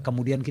dia,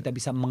 kemudian kita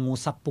bisa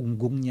mengusap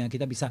punggungnya,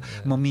 kita bisa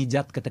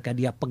memijat ketika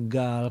dia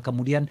pegal,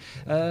 kemudian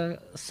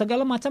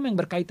segala macam yang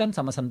berkaitan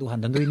sama sentuhan.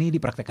 Tentu ini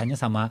dipraktekannya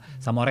sama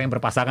orang yang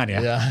berpasangan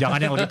ya. Jangan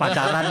yang udah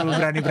pacaran lu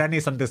berani-berani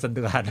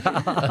sentuh-sentuhan.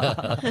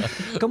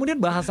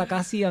 Kemudian bahasa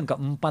kasih yang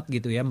keempat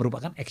gitu ya,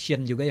 merupakan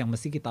action juga yang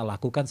mesti kita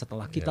lakukan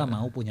setelah kita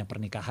mau punya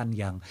pernikahan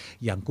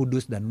yang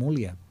kudus dan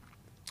mulia.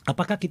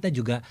 Apakah kita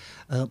juga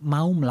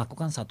mau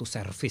melakukan satu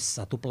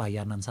servis, satu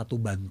pelayanan, satu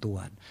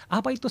bantuan?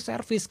 Apa itu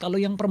servis? Kalau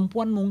yang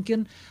perempuan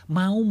mungkin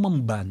mau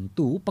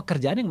membantu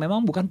pekerjaan yang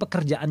memang bukan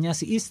pekerjaannya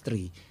si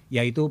istri,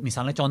 yaitu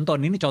misalnya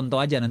ini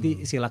contoh aja,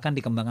 nanti silakan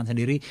dikembangkan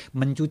sendiri,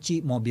 mencuci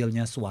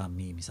mobilnya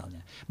suami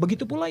misalnya.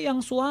 Begitu pula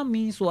yang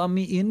suami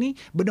ini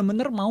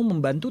benar-benar mau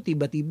membantu,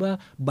 tiba-tiba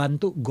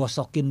bantu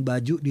gosokin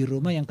baju di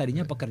rumah yang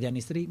tadinya pekerjaan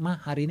istri.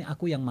 Mah, hari ini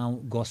aku yang mau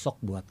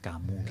gosok buat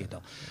kamu gitu.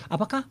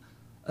 Apakah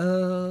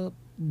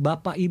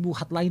Bapak Ibu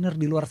hardliner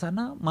di luar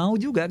sana mau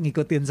juga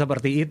ngikutin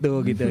seperti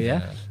itu gitu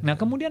ya. Nah,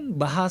 kemudian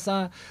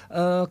bahasa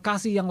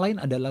kasih yang lain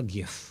adalah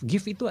gift.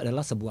 Gift itu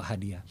adalah sebuah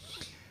hadiah.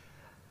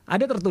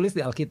 Ada tertulis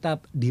di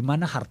Alkitab, di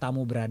mana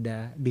hartamu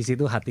berada, di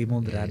situ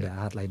hatimu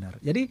berada, hardliner.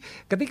 Jadi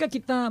ketika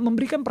kita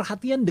memberikan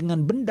perhatian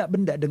dengan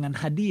benda-benda, dengan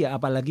hadiah,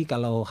 apalagi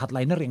kalau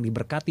hardliner yang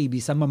diberkati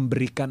bisa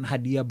memberikan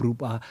hadiah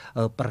berupa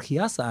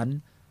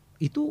perhiasan,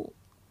 itu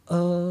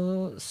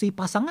si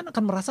pasangan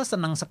akan merasa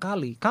senang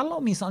sekali.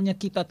 Kalau misalnya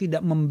kita tidak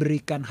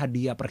memberikan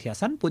hadiah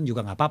perhiasan pun juga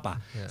nggak apa-apa.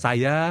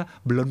 Saya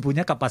belum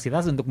punya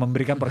kapasitas untuk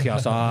memberikan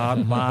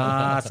perhiasan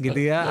emas gitu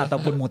ya,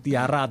 ataupun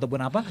mutiara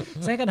ataupun apa.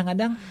 Saya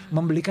kadang-kadang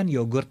membelikan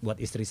yogurt buat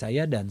istri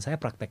saya dan saya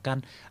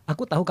praktekkan.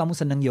 Aku tahu kamu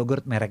senang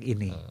yogurt merek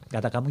ini.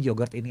 Kata kamu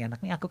yogurt ini enak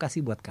nih, aku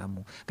kasih buat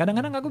kamu.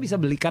 Kadang-kadang aku bisa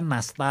belikan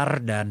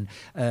nastar dan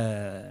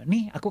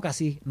nih aku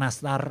kasih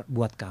nastar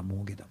buat kamu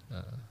gitu.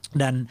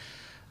 Dan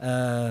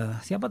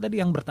siapa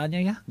tadi yang bertanya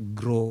ya?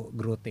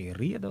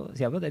 Groteri atau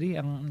siapa tadi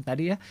yang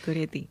tadi ya?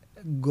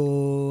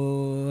 Goreti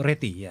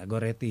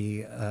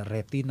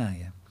Retina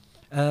ya.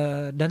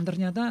 Dan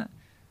ternyata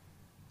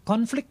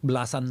konflik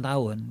belasan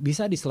tahun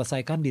bisa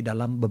diselesaikan di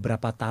dalam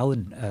beberapa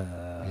tahun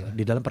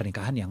di dalam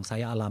pernikahan yang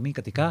saya alami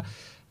ketika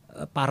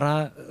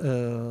para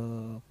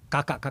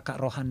kakak-kakak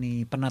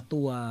rohani,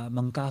 penatua,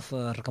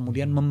 mengcover,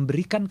 kemudian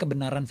memberikan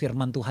kebenaran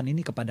firman Tuhan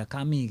ini kepada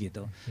kami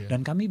gitu.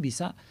 Dan kami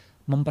bisa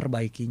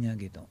memperbaikinya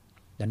gitu.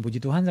 Dan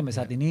puji Tuhan sampai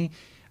saat ini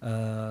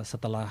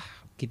setelah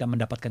kita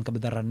mendapatkan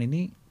kebenaran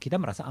ini, kita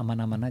merasa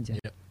aman-aman aja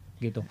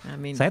gitu.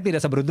 Amin. Saya tidak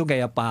seberuntung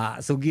kayak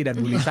Pak Sugi dan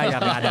Bu Lisa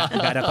yang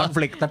nggak ada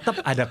konflik. Tetap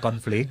ada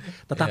konflik,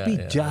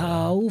 tetapi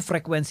jauh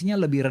frekuensinya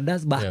lebih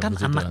rendah. Bahkan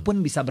anak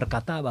pun bisa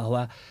berkata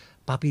bahwa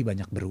papi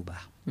banyak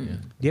berubah.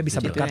 Dia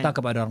bisa berkata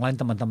kepada orang lain,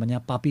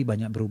 teman-temannya, papi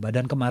banyak berubah.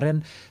 Dan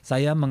kemarin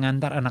saya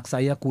mengantar anak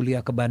saya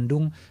kuliah ke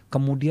Bandung,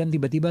 kemudian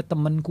tiba-tiba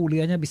teman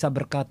kuliahnya bisa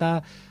berkata,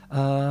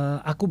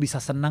 aku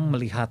bisa senang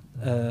melihat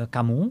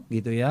kamu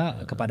gitu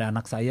ya, kepada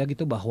anak saya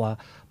gitu,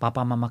 bahwa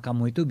papa mama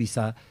kamu itu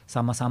bisa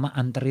sama-sama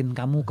anterin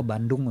kamu ke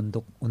Bandung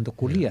untuk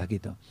kuliah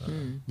gitu.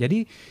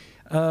 Jadi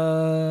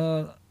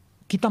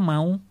kita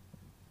mau,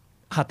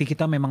 hati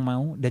kita memang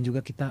mau, dan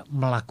juga kita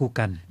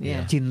melakukan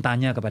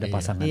cintanya kepada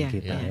pasangan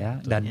kita ya,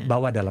 dan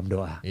bawa dalam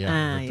doa.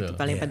 Itu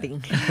paling penting.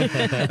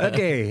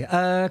 Oke,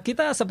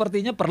 kita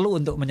sepertinya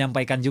perlu untuk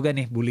menyampaikan juga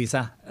nih Bu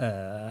Lisa,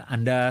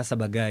 Anda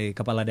sebagai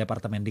Kepala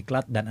Departemen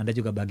Diklat dan Anda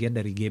juga bagian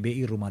dari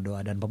GBI Rumah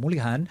Doa dan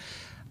Pemulihan,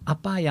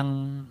 apa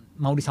yang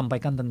mau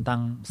disampaikan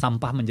tentang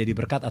Sampah Menjadi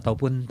Berkat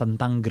ataupun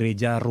tentang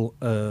gereja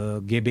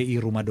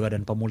GBI Rumah Doa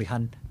dan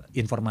Pemulihan,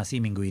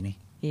 informasi minggu ini?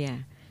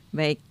 Iya,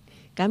 baik.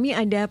 Kami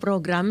ada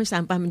program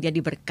Sampah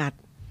Menjadi Berkat.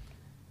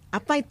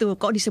 apa itu?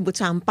 Kok disebut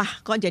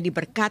sampah? Kok jadi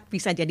berkat?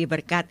 Bisa jadi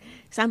berkat.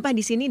 Sampah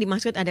di sini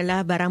dimaksud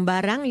adalah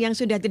barang-barang yang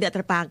sudah tidak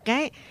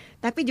terpakai,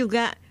 tapi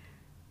juga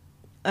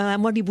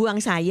mau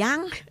dibuang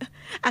sayang,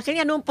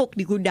 akhirnya numpuk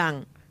di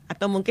gudang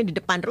atau mungkin di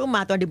depan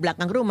rumah atau di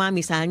belakang rumah.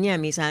 Misalnya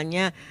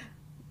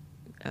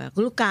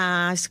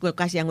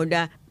kulkas yang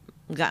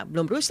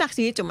belum rusak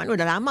sih, cuman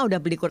udah lama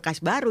udah beli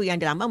kulkas baru, yang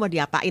lama mau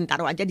diapain,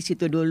 taruh aja di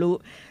situ dulu.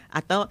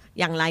 Atau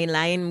yang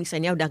lain-lain,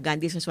 misalnya udah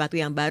ganti sesuatu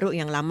yang baru,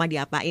 yang lama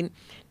diapain.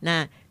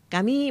 Nah,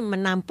 kami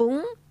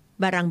menampung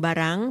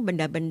barang-barang,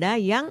 benda-benda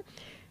yang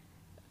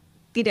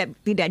tidak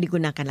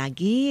digunakan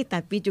lagi,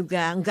 tapi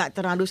juga nggak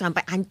terlalu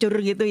sampai hancur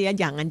gitu ya,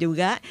 jangan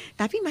juga.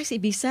 Tapi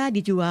masih bisa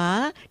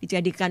dijual,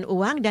 dijadikan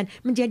uang dan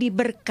menjadi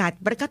berkat.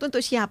 Berkat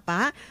untuk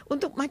siapa?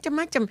 Untuk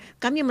macam-macam.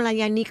 Kami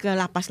melayani ke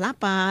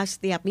lapas-lapas,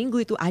 setiap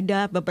minggu itu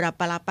ada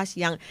beberapa lapas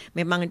yang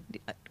memang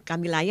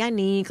kami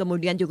layani.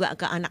 Kemudian juga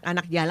ke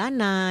anak-anak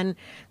jalanan,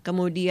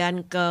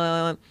 kemudian ke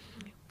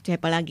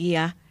siapa lagi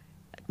ya?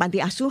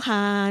 Panti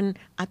asuhan,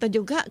 atau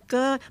juga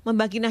ke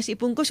membagi nasi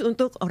bungkus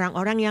untuk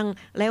orang-orang yang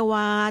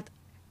lewat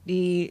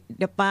di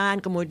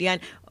depan, kemudian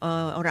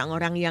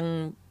orang-orang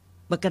yang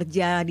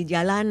bekerja di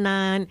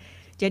jalanan.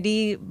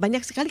 Jadi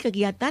banyak sekali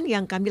kegiatan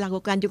yang kami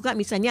lakukan juga.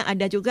 Misalnya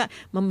ada juga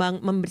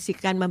membangun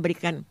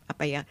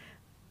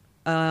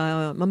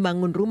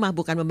rumah,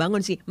 bukan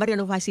membangun sih,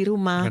 merenovasi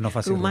rumah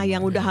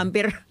yang udah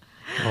hampir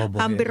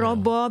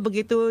roboh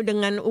begitu,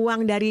 dengan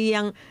uang dari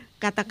yang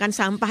katakan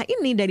sampah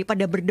ini,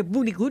 daripada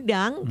berdebu di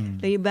gudang,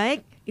 lebih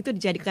baik itu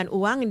dijadikan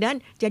uang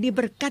dan jadi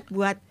berkat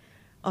buat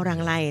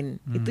orang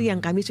lain. Itu yang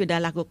kami sudah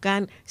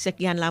lakukan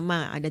sekian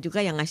lama. Ada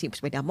juga yang ngasih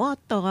sepeda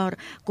motor,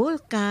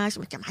 kulkas,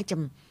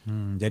 macam-macam.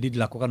 Jadi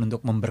dilakukan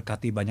untuk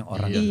memberkati banyak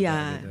orang.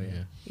 Iya. Gitu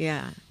ya.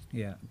 Iya.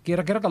 Ya.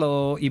 Kira-kira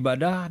kalau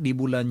ibadah di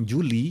bulan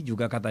Juli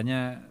juga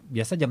katanya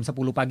biasa jam 10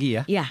 pagi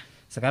ya? Iya.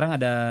 Sekarang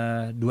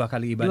ada 2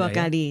 kali ibadah. 2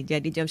 kali,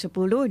 jadi jam 10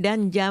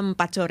 dan jam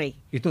 4 sore.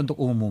 Itu untuk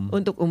umum?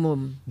 Untuk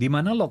umum. Di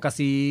mana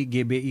lokasi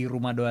GBI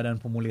Rumah Doa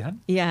dan Pemulihan?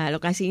 Ya,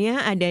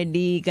 lokasinya ada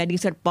di Gading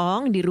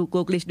Serpong, di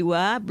Ruko Klis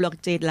 2, Blok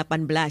C18.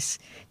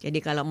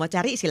 Jadi kalau mau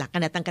cari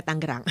silakan datang ke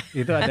Tangerang.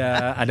 Itu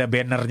ada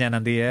bannernya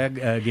nanti ya,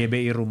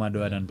 GBI Rumah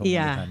Doa dan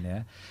Pemulihan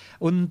ya.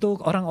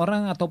 Untuk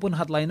orang-orang ataupun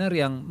hardliner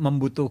yang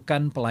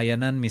membutuhkan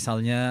pelayanan,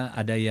 misalnya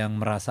ada yang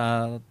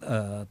merasa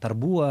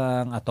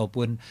terbuang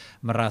ataupun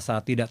merasa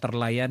tidak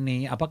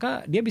terlayani,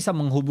 apakah dia bisa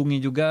menghubungi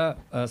juga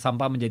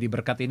Sampah Menjadi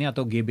Berkat ini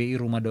atau GBI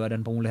Rumah Doa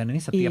dan Pemulihan ini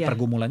setiap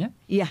pergumulannya?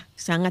 Iya,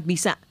 sangat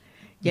bisa.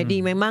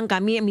 Jadi memang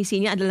kami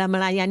misinya adalah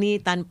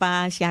melayani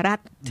tanpa syarat.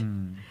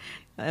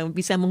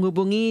 Bisa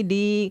menghubungi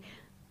di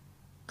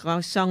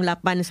 0812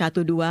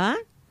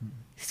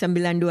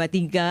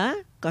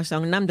 923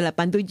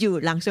 0687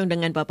 langsung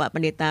dengan Bapak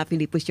Pendeta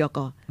Filipus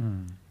Joko.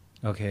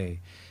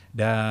 Oke.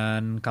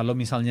 Dan kalau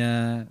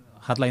misalnya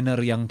hardliner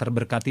yang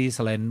terberkati,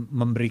 selain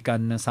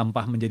memberikan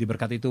sampah menjadi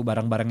berkat itu,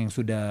 barang-barang yang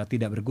sudah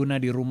tidak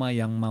berguna di rumah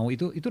yang mau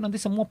itu nanti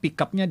semua pick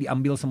up-nya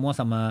diambil semua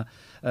sama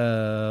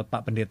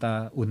Pak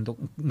Pendeta, untuk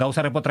nggak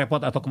usah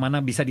repot-repot atau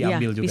kemana, bisa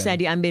diambil juga. Bisa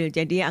diambil.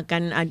 Jadi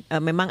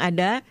memang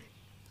ada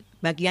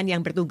bagian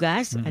yang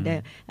bertugas,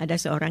 ada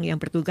seorang yang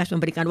bertugas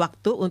memberikan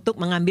waktu untuk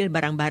mengambil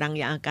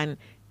barang-barang yang akan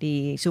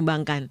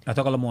disumbangkan.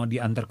 Atau kalau mau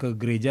diantar ke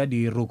gereja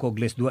di Ruko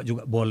Klis 2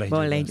 juga boleh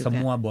juga.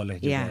 Semua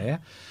boleh juga ya.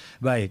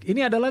 Baik,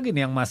 ini ada lagi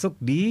nih yang masuk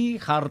di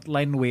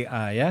hardline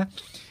WA ya.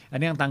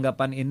 Ini yang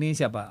tanggapan ini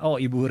siapa? Oh,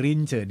 Ibu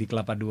Rince di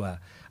Kelapa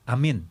 2.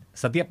 Amin.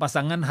 Setiap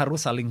pasangan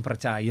harus saling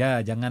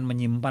percaya, jangan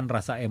menyimpan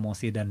rasa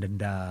emosi dan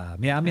dendam.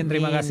 Ya, amin.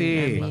 Terima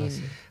kasih. Amin.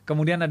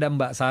 Kemudian ada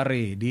Mbak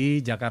Sari di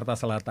Jakarta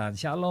Selatan.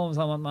 Shalom,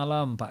 selamat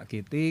malam Pak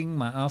Kiting.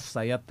 Maaf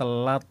saya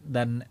telat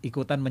dan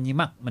ikutan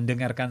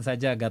mendengarkan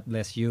saja. God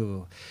bless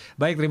you.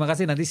 Baik, terima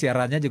kasih. Nanti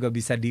siarannya juga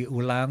bisa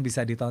diulang,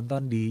 bisa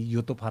ditonton di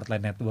YouTube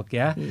Heartline Network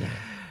ya.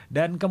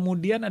 Dan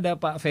kemudian ada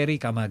Pak Ferry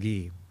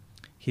Kamagi.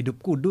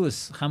 Hidup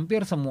kudus,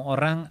 hampir semua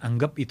orang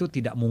anggap itu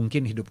tidak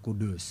mungkin hidup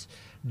kudus.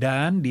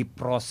 Dan di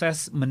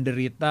proses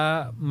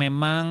menderita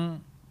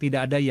memang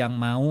tidak ada yang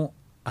mau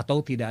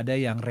atau tidak ada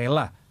yang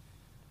rela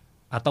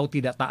atau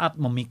tidak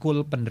taat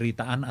memikul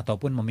penderitaan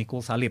ataupun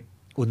memikul salib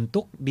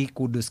untuk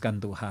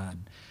dikuduskan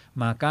Tuhan.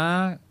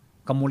 Maka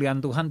kemuliaan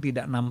Tuhan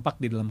tidak nampak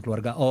di dalam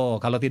keluarga. Oh,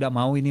 kalau tidak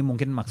mau ini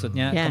mungkin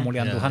maksudnya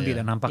kemuliaan Tuhan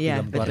tidak nampak di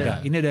dalam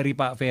keluarga. Ini dari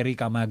Pak Ferry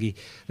Kamagi.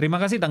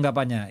 Terima kasih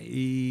tanggapannya.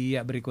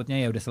 Iya,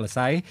 berikutnya ya udah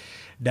selesai.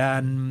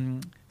 Dan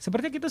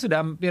sepertinya kita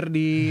sudah hampir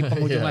di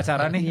penghujung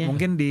acara nih.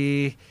 Mungkin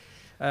di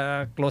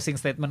closing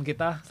statement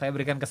kita, saya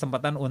berikan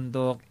kesempatan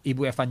untuk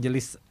Ibu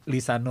Evangelis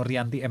Lisa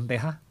Nuryanti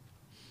MTH.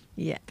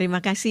 Iya,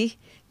 terima kasih.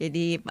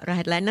 Jadi Pak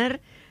Headliner,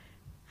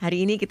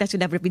 hari ini kita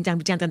sudah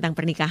berbincang-bincang tentang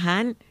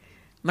pernikahan.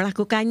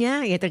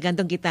 Melakukannya ya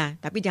tergantung kita,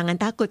 tapi jangan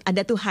takut,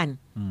 ada Tuhan.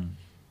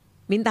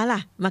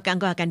 Mintalah, maka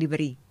engkau akan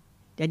diberi.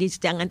 Jadi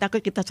jangan takut,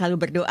 kita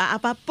selalu berdoa,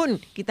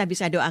 apapun kita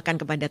bisa doakan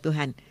kepada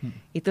Tuhan.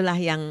 Itulah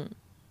yang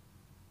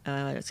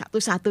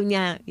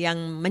satu-satunya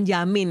yang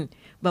menjamin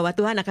bahwa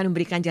Tuhan akan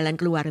memberikan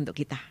jalan keluar untuk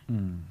kita.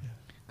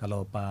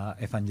 Kalau Pak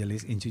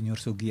Evangelis Insinyur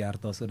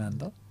Sugiharto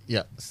Soenanto?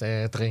 Ya,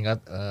 saya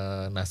teringat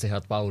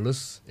nasihat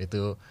Paulus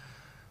itu,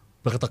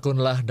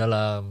 bertekunlah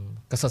dalam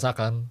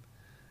kesesakan,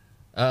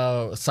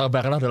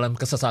 sabarlah dalam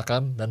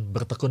kesesakan, dan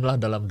bertekunlah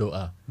dalam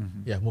doa.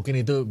 Ya, mungkin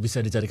itu bisa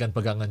dijadikan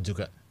pegangan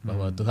juga,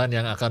 bahwa Tuhan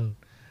yang akan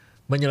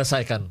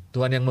menyelesaikan,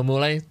 Tuhan yang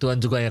memulai,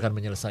 Tuhan juga yang akan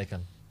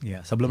menyelesaikan.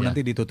 Ya, sebelum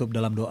nanti ditutup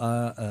dalam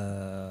doa,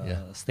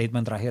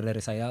 statement terakhir dari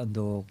saya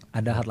untuk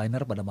Anda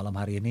hardliner pada malam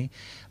hari ini,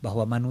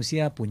 bahwa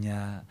manusia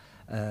punya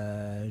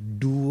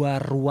dua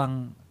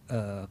ruang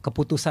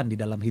keputusan di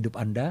dalam hidup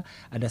Anda.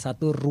 Ada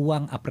satu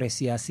ruang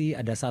apresiasi,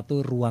 ada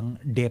satu ruang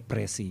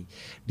depresi.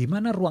 Di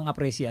mana ruang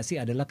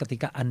apresiasi adalah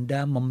ketika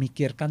Anda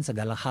memikirkan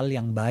segala hal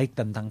yang baik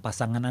tentang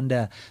pasangan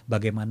Anda.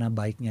 Bagaimana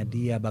baiknya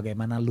dia,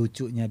 bagaimana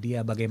lucunya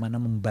dia, bagaimana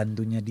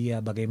membantunya dia,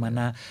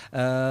 bagaimana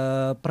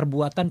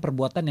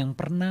perbuatan-perbuatan yang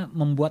pernah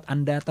membuat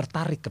Anda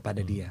tertarik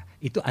kepada dia.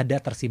 Itu ada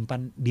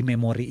tersimpan di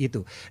memori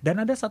itu. Dan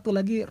ada satu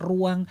lagi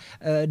ruang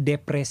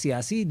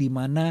depresiasi, di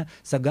mana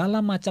segala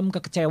macam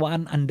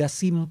kekecewaan Anda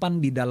simpan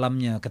di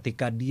dalamnya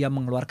ketika dia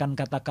mengeluarkan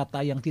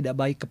kata-kata yang tidak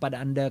baik kepada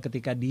Anda,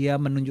 ketika dia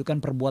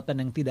menunjukkan perbuatan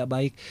yang tidak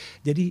baik.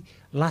 Jadi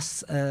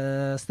last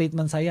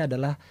statement saya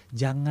adalah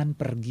jangan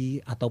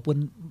pergi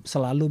ataupun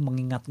selalu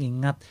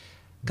mengingat-ingat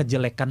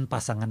kejelekan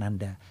pasangan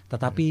Anda,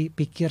 tetapi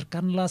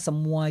pikirkanlah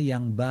semua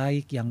yang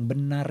baik, yang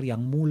benar, yang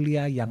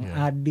mulia, yang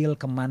adil,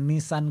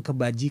 kemanisan,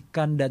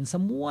 kebajikan, dan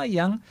semua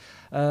yang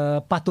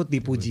patut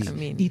dipuji.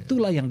 Amin.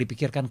 Itulah yang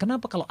dipikirkan.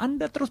 Kenapa? Kalau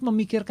Anda terus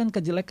memikirkan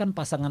kejelekan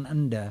pasangan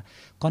Anda,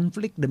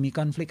 konflik demi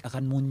konflik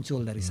akan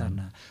muncul dari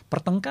sana.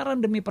 Pertengkaran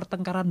demi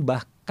pertengkaran,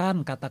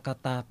 bahkan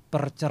kata-kata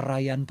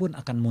perceraian pun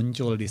akan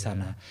muncul di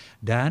sana.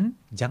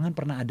 Dan jangan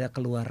pernah ada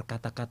keluar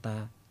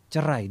kata-kata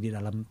cerai di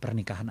dalam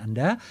pernikahan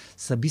Anda.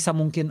 Sebisa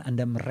mungkin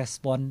Anda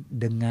merespon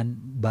dengan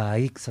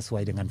baik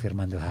sesuai dengan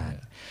firman Tuhan.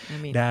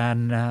 Amin.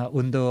 Dan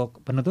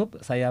untuk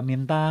penutup, saya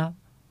minta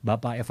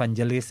Bapak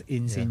Evangelis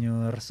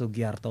Insinyur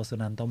Sugiharto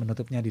Soenanto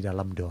menutupnya di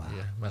dalam doa.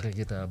 Ya, mari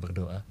kita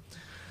berdoa.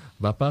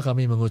 Bapa,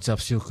 kami mengucap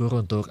syukur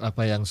untuk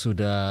apa yang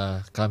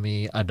sudah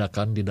kami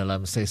adakan di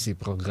dalam sesi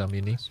program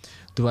ini.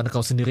 Tuhan, Engkau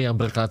sendiri yang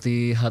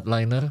berkati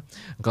hardliner,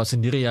 Engkau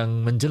sendiri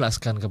yang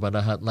menjelaskan kepada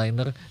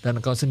hardliner,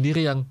 dan Engkau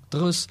sendiri yang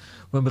terus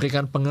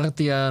memberikan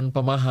pengertian,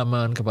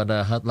 pemahaman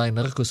kepada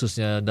hardliner,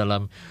 khususnya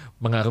dalam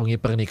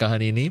mengarungi pernikahan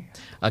ini,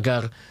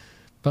 agar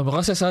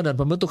pemrosesan dan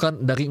pembentukan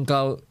dari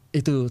Engkau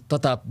itu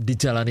tetap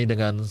dijalani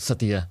dengan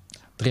setia.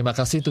 Terima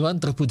kasih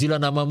Tuhan, terpujilah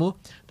nama-Mu.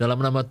 Dalam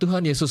nama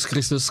Tuhan Yesus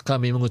Kristus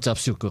kami mengucap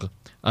syukur.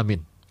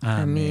 Amin.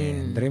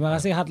 Amin. Terima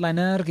kasih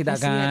hardliner. Kita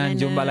akan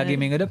jumpa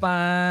lagi minggu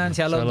depan.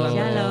 Shalom. Shalom.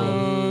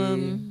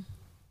 Shalom.